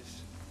camp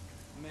is.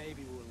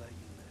 Maybe we'll let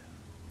you live.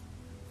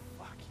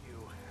 Fuck you.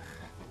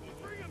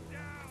 Bring him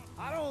down.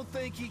 I don't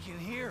think he can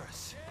hear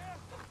us.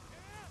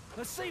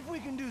 Let's see if we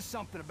can do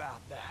something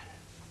about that.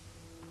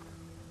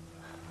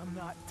 I'm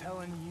not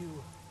telling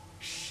you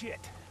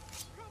shit.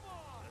 Come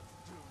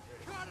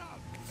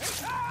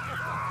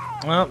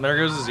on. Well, there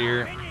goes his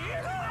ear.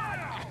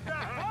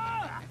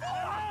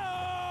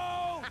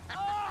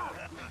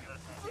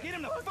 Get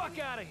him the fuck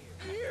out of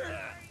here.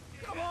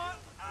 Come on.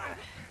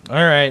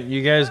 All right,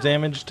 you guys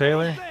damaged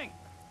Taylor?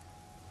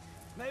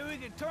 Maybe we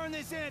could turn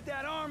this in at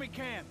that army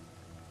camp.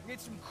 Get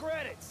some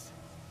credits.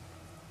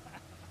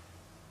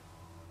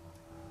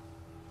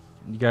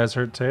 You guys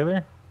hurt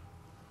Taylor?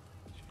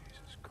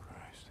 Jesus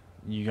Christ.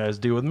 You guys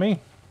deal with me.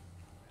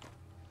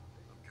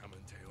 I'm coming,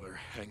 Taylor.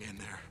 Hang in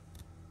there.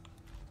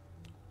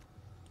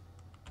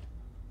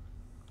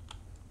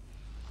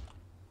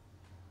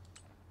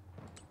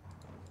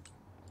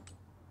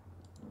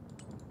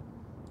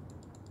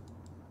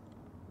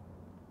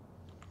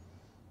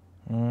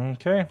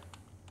 Okay.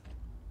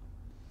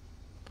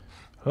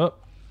 Oh.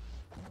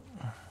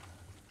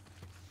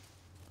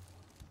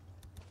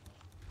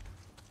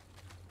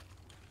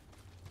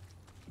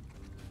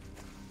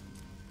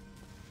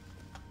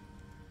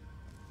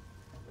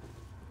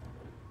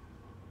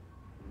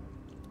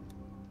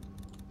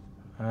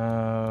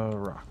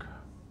 Rock.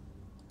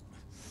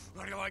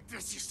 How do you like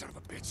this, you son of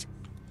a bitch?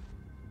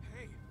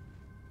 Hey,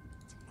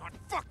 do not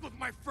fuck with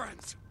my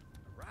friends.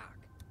 A rock?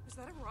 Is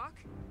that a rock?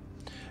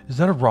 Is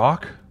that a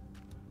rock?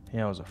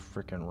 Yeah, it was a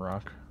freaking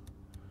rock.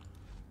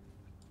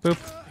 Boop.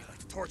 You like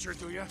to torture,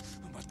 do you? How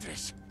about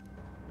this?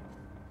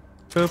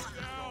 Boop.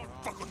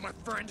 Don't fuck with my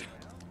friend.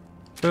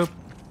 Boop.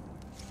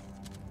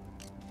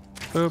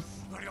 Boop.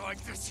 How do you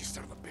like this, you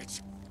son of a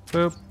bitch?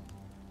 Boop.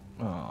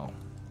 Oh.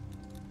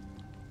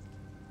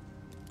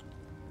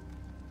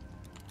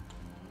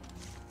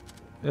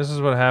 This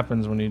is what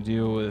happens when you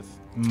deal with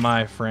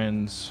my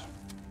friends.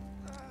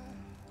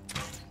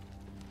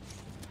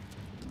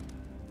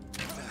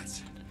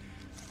 That's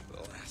the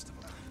last of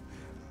them.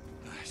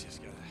 I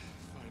just gotta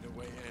find a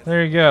way in.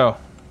 There you go.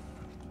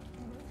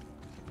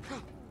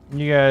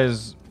 You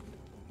guys,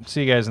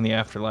 see you guys in the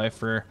afterlife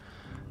for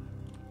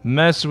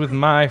mess with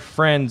my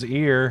friend's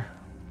ear.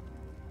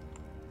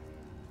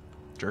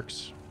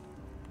 Jerks.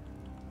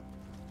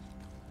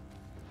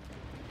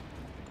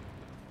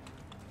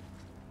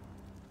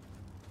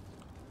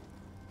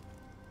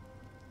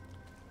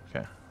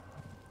 Okay.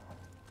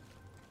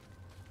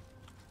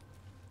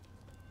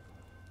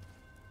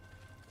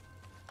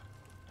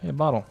 Hey, a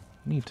bottle.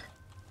 Neat.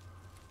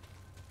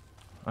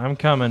 I'm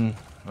coming.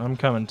 I'm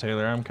coming,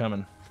 Taylor. I'm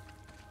coming.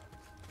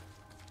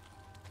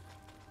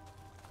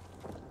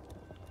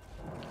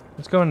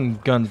 Let's go in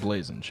guns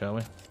blazing, shall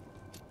we?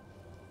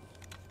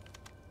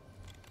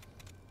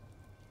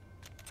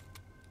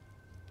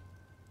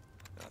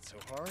 Not so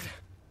hard.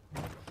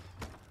 No,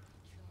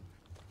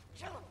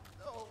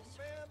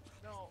 man.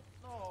 No,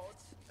 no.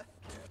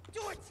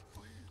 Do it.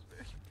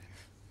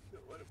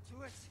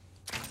 Do it.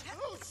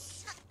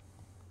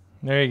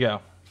 There you go.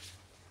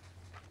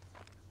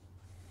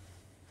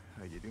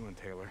 How you doing,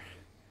 Taylor?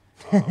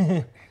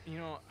 You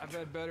know, I've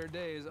had better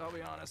days, I'll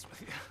be honest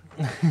with you.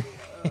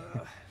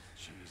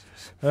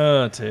 Jesus.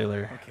 Oh,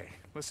 Taylor. Okay,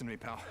 listen to me,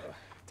 pal.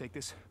 Take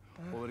this,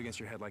 hold it against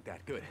your head like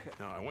that. Good.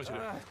 Now, I want you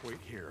to wait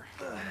here.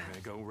 I'm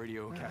gonna go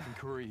radio Captain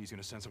Curry. He's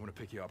gonna send someone to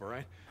pick you up, all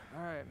right?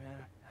 All right,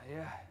 man.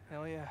 Yeah,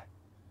 hell yeah.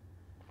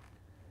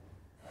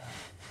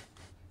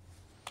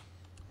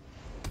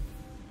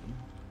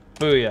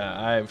 Booyah,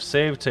 I've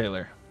saved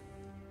Taylor.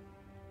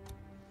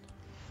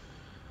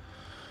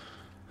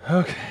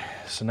 Okay,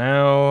 so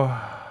now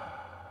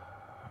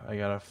I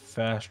gotta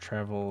fast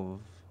travel.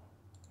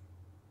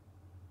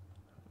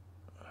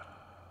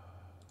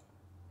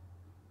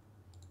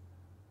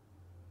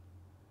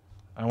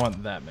 I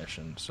want that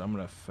mission, so I'm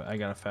gonna. I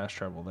gotta fast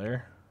travel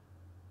there.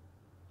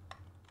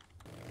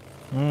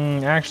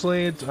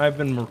 Actually, I've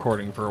been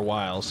recording for a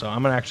while, so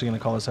I'm actually gonna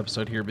call this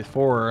episode here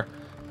before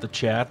the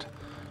chat.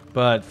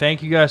 But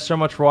thank you guys so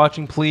much for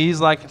watching. Please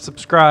like and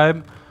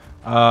subscribe.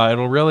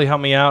 It'll really help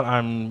me out.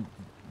 I'm,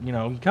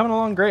 coming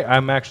along great.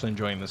 I'm actually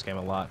enjoying this game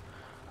a lot.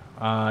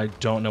 I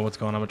don't know what's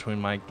going on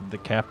between the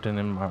captain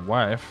and my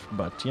wife,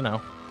 but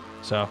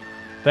So,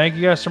 thank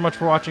you guys so much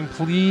for watching.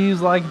 Please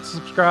like and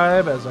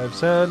subscribe, as I've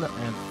said,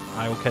 and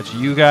I will catch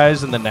you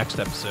guys in the next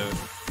episode.